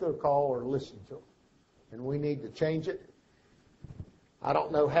take their call or listen to them. And we need to change it. I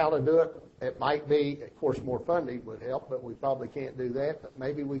don't know how to do it. It might be, of course, more funding would help, but we probably can't do that. But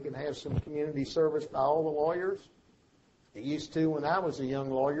maybe we can have some community service by all the lawyers. It used to, when I was a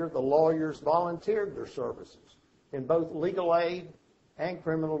young lawyer, the lawyers volunteered their services in both legal aid and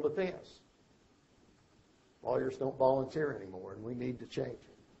criminal defense. Lawyers don't volunteer anymore, and we need to change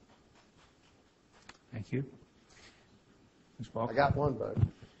it. Thank you. Ms. Walker? I got one vote.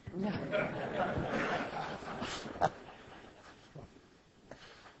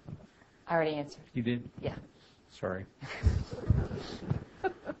 I already answered. You did? Yeah. Sorry.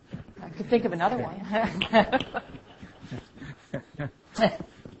 I could think of another one.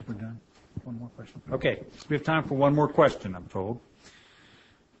 We're done. One more question. Okay. So we have time for one more question, I'm told.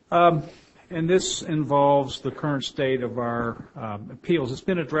 And this involves the current state of our appeals. It's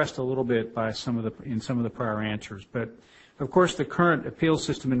been addressed a little bit by in some of the prior answers. But, of course, the current appeal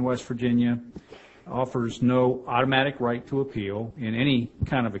system in West Virginia offers no automatic right to appeal in any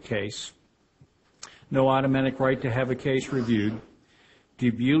kind of a case, no automatic right to have a case reviewed. Do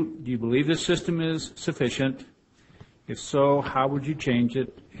you believe this system is sufficient? If so, how would you change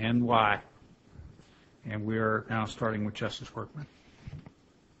it and why? And we are now starting with Justice Workman.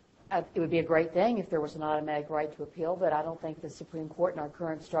 It would be a great thing if there was an automatic right to appeal, but I don't think the Supreme Court in our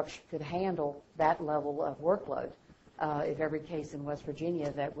current structure could handle that level of workload. If every case in West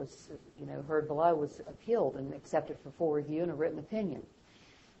Virginia that was, heard below was appealed and accepted for full review and a written opinion.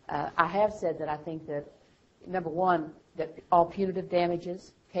 I have said that I think that, number one, that all punitive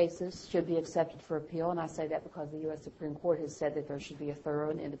damages cases should be accepted for appeal, and I say that because the U.S. Supreme Court has said that there should be a thorough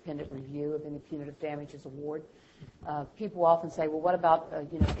and independent review of any punitive damages award. People often say, well, what about,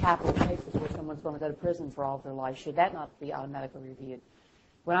 capital cases where someone's going to go to prison for all of their life? Should that not be automatically reviewed?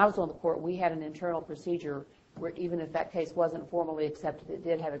 When I was on the court, we had an internal procedure where even if that case wasn't formally accepted, it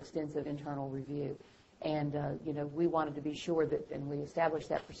did have extensive internal review. And, we wanted to be sure that, and we established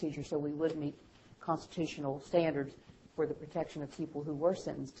that procedure so we would meet constitutional standards for the protection of people who were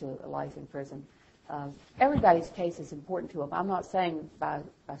sentenced to a life in prison. Everybody's case is important to them. I'm not saying by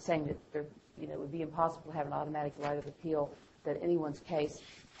saying that there, it would be impossible to have an automatic right of appeal that anyone's case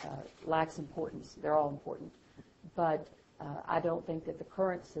lacks importance. They're all important. But I don't think that the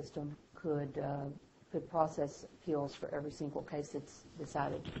current system could process appeals for every single case that's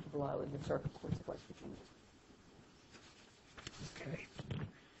decided below in the circuit courts of West Virginia. Okay.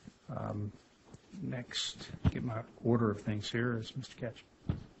 Next, get my order of things here, is Mr. Ketchum.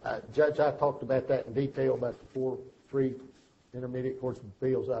 Judge, I talked about that in detail about the 3 intermediate courts of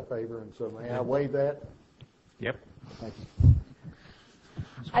appeals I favor, and so may I waive that? Yep. Thank you.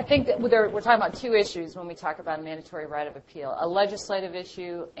 I think that we're talking about 2 issues when we talk about a mandatory right of appeal, a legislative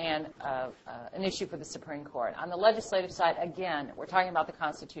issue and an issue for the Supreme Court. On the legislative side, again, we're talking about the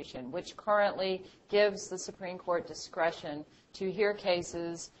Constitution, which currently gives the Supreme Court discretion to hear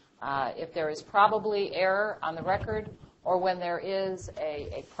cases if there is probably error on the record or when there is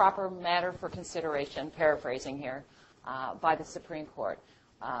a proper matter for consideration, paraphrasing here, by the Supreme Court.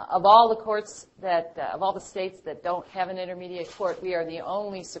 Of all the courts of all the states that don't have an intermediate court, we are the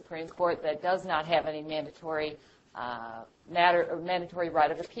only Supreme Court that does not have any mandatory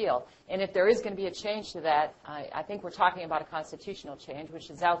right of appeal. And if there is going to be a change to that, I think we're talking about a constitutional change, which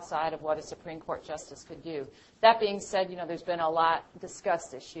is outside of what a Supreme Court justice could do. That being said, there's been a lot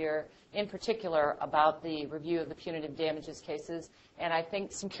discussed this year, in particular about the review of the punitive damages cases, and I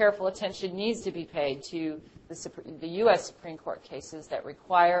think some careful attention needs to be paid to the U.S. Supreme Court cases that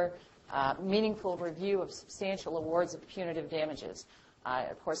require meaningful review of substantial awards of punitive damages.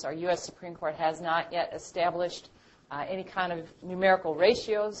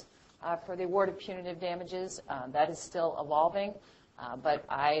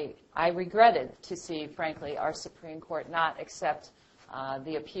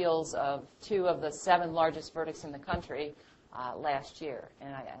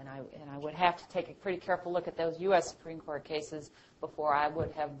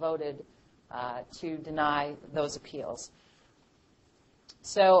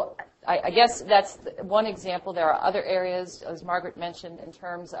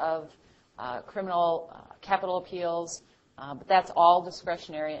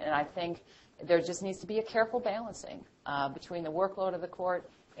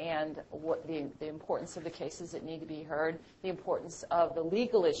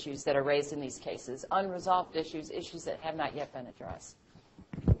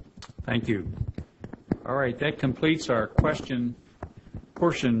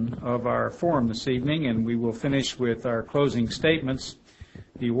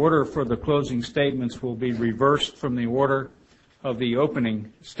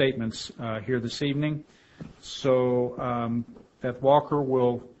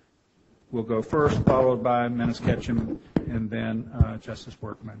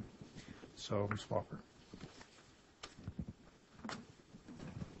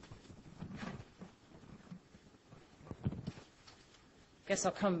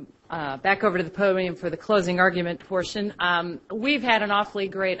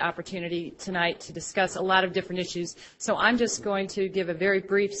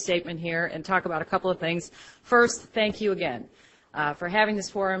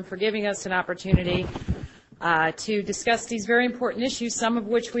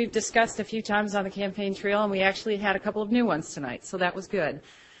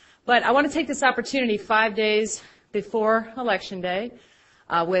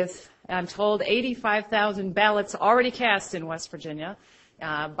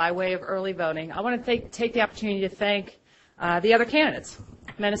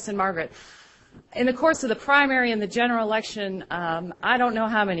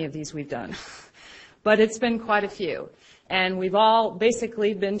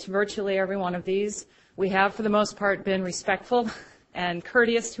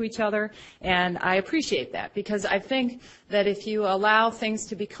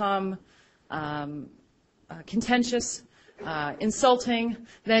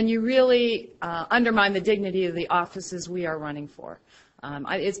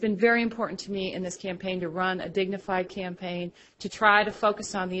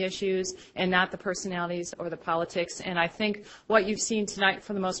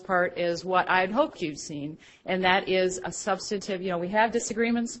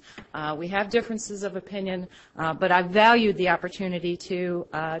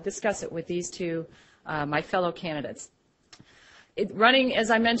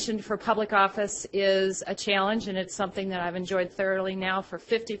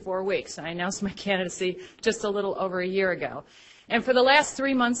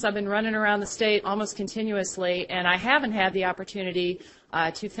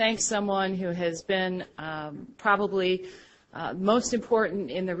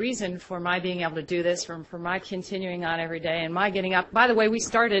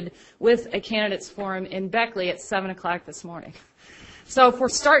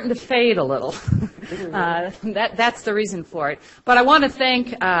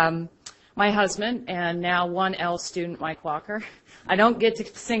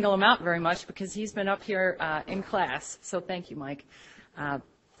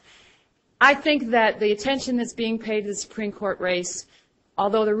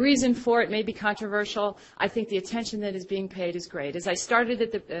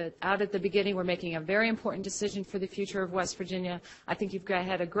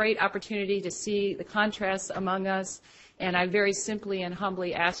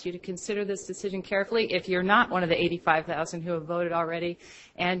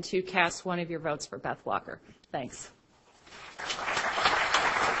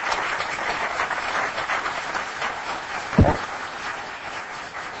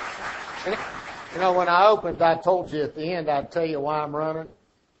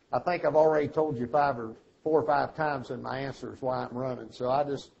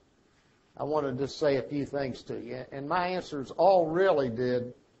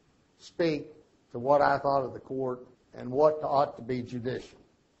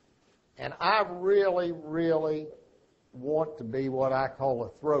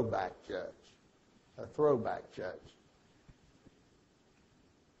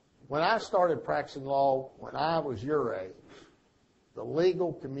 the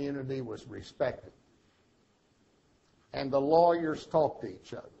legal community was respected. And the lawyers talked to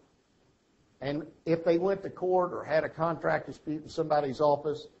each other. And if they went to court or had a contract dispute in somebody's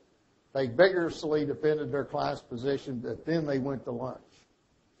office, they vigorously defended their client's position, but then they went to lunch.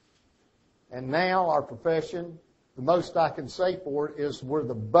 And now our profession, the most I can say for it is we're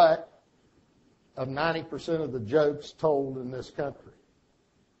the butt of 90% of the jokes told in this country.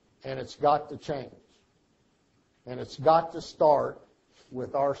 And it's got to change. And it's got to start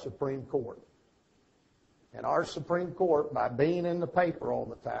with our Supreme Court. And our Supreme Court, by being in the paper all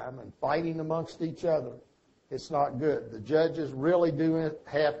the time and fighting amongst each other, it's not good. The judges really do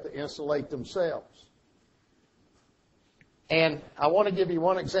have to insulate themselves. And I want to give you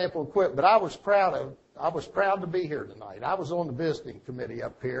one example and quit, but I was proud to be here tonight. I was on the visiting committee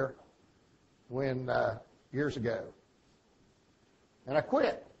up here years ago. And I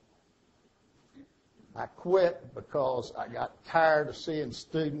quit. I quit because I got tired of seeing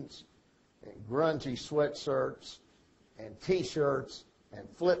students in grungy sweatshirts and T-shirts and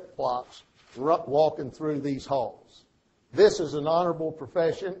flip-flops walking through these halls. This is an honorable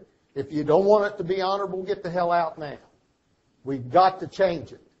profession. If you don't want it to be honorable, get the hell out now. We've got to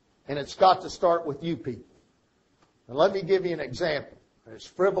change it. And it's got to start with you people. And let me give you an example. There's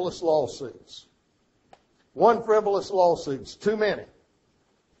frivolous lawsuits. One frivolous lawsuit's too many.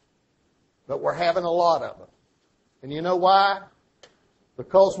 But we're having a lot of them. And you know why?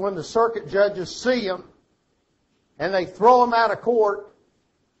 Because when the circuit judges see them and they throw them out of court,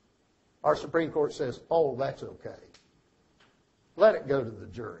 our Supreme Court says, oh, that's okay. Let it go to the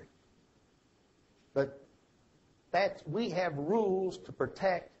jury. But we have rules to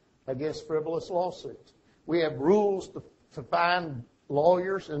protect against frivolous lawsuits. We have rules to find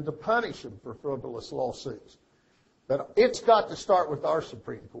lawyers and to punish them for frivolous lawsuits. But it's got to start with our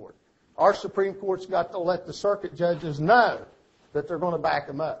Supreme Court. Our Supreme Court's got to let the circuit judges know that they're going to back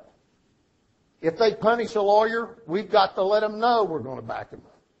them up. If they punish a lawyer, we've got to let them know we're going to back them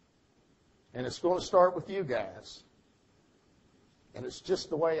up. And it's going to start with you guys. And it's just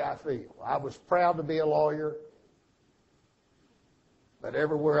the way I feel. I was proud to be a lawyer. But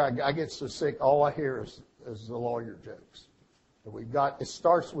everywhere I get so sick, all I hear is the lawyer jokes. And it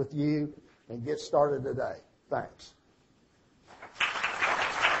starts with you, and get started today. Thanks.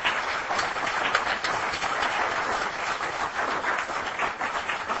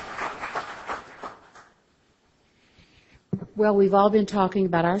 Well, we've all been talking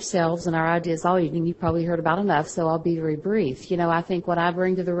about ourselves and our ideas all evening. You probably heard about enough, so I'll be very brief. I think what I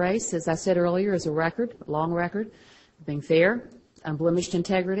bring to the race, as I said earlier, is a long record, of being fair, unblemished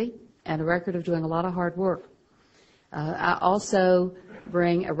integrity, and a record of doing a lot of hard work. I also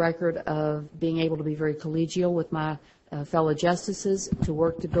bring a record of being able to be very collegial with my fellow justices, to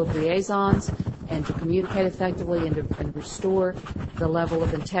work to build liaisons, and to communicate effectively and to restore the level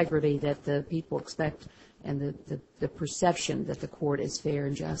of integrity that the people expect and the perception that the court is fair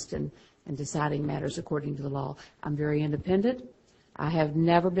and just and deciding matters according to the law. I'm very independent. I have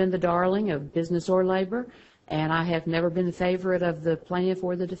never been the darling of business or labor, and I have never been the favorite of the plaintiff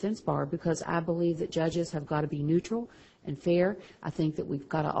or the defense bar, because I believe that judges have got to be neutral and fair. I think that we've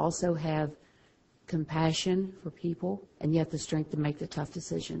got to also have compassion for people and yet the strength to make the tough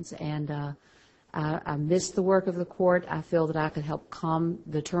decisions. And I miss the work of the court. I feel that I could help calm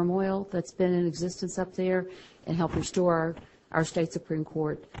the turmoil that's been in existence up there and help restore our state Supreme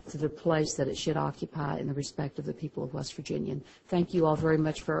Court to the place that it should occupy in the respect of the people of West Virginia. And thank you all very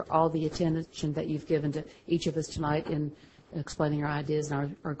much for all the attention that you've given to each of us tonight in explaining our ideas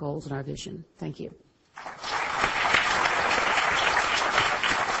and our goals and our vision. Thank you.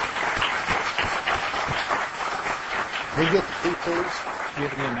 We get to keep these? Do you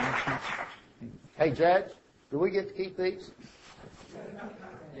have any announcements? Hey, Judge, do we get to keep these?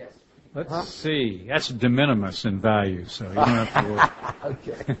 Yes. Let's see. That's de minimis in value, so you don't have to worry.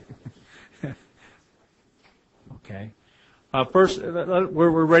 Okay. Okay. First,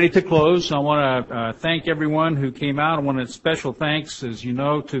 we're ready to close. I want to thank everyone who came out. I want a special thanks, as you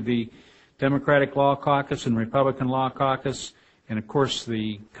know, to the Democratic Law Caucus and Republican Law Caucus, and, of course,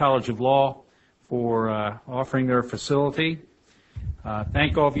 the College of Law for offering their facility.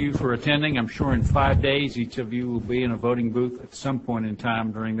 Thank all of you for attending. I'm sure in 5 days each of you will be in a voting booth at some point in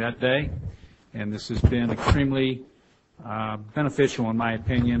time during that day. And this has been extremely beneficial, in my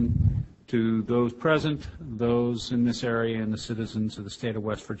opinion, to those present, those in this area, and the citizens of the state of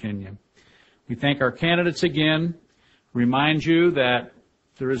West Virginia. We thank our candidates again. Remind you that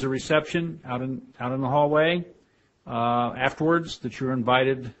there is a reception out in the hallway afterwards that you're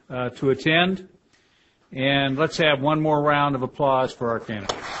invited to attend. And let's have one more round of applause for our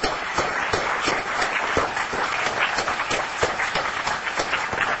candidates.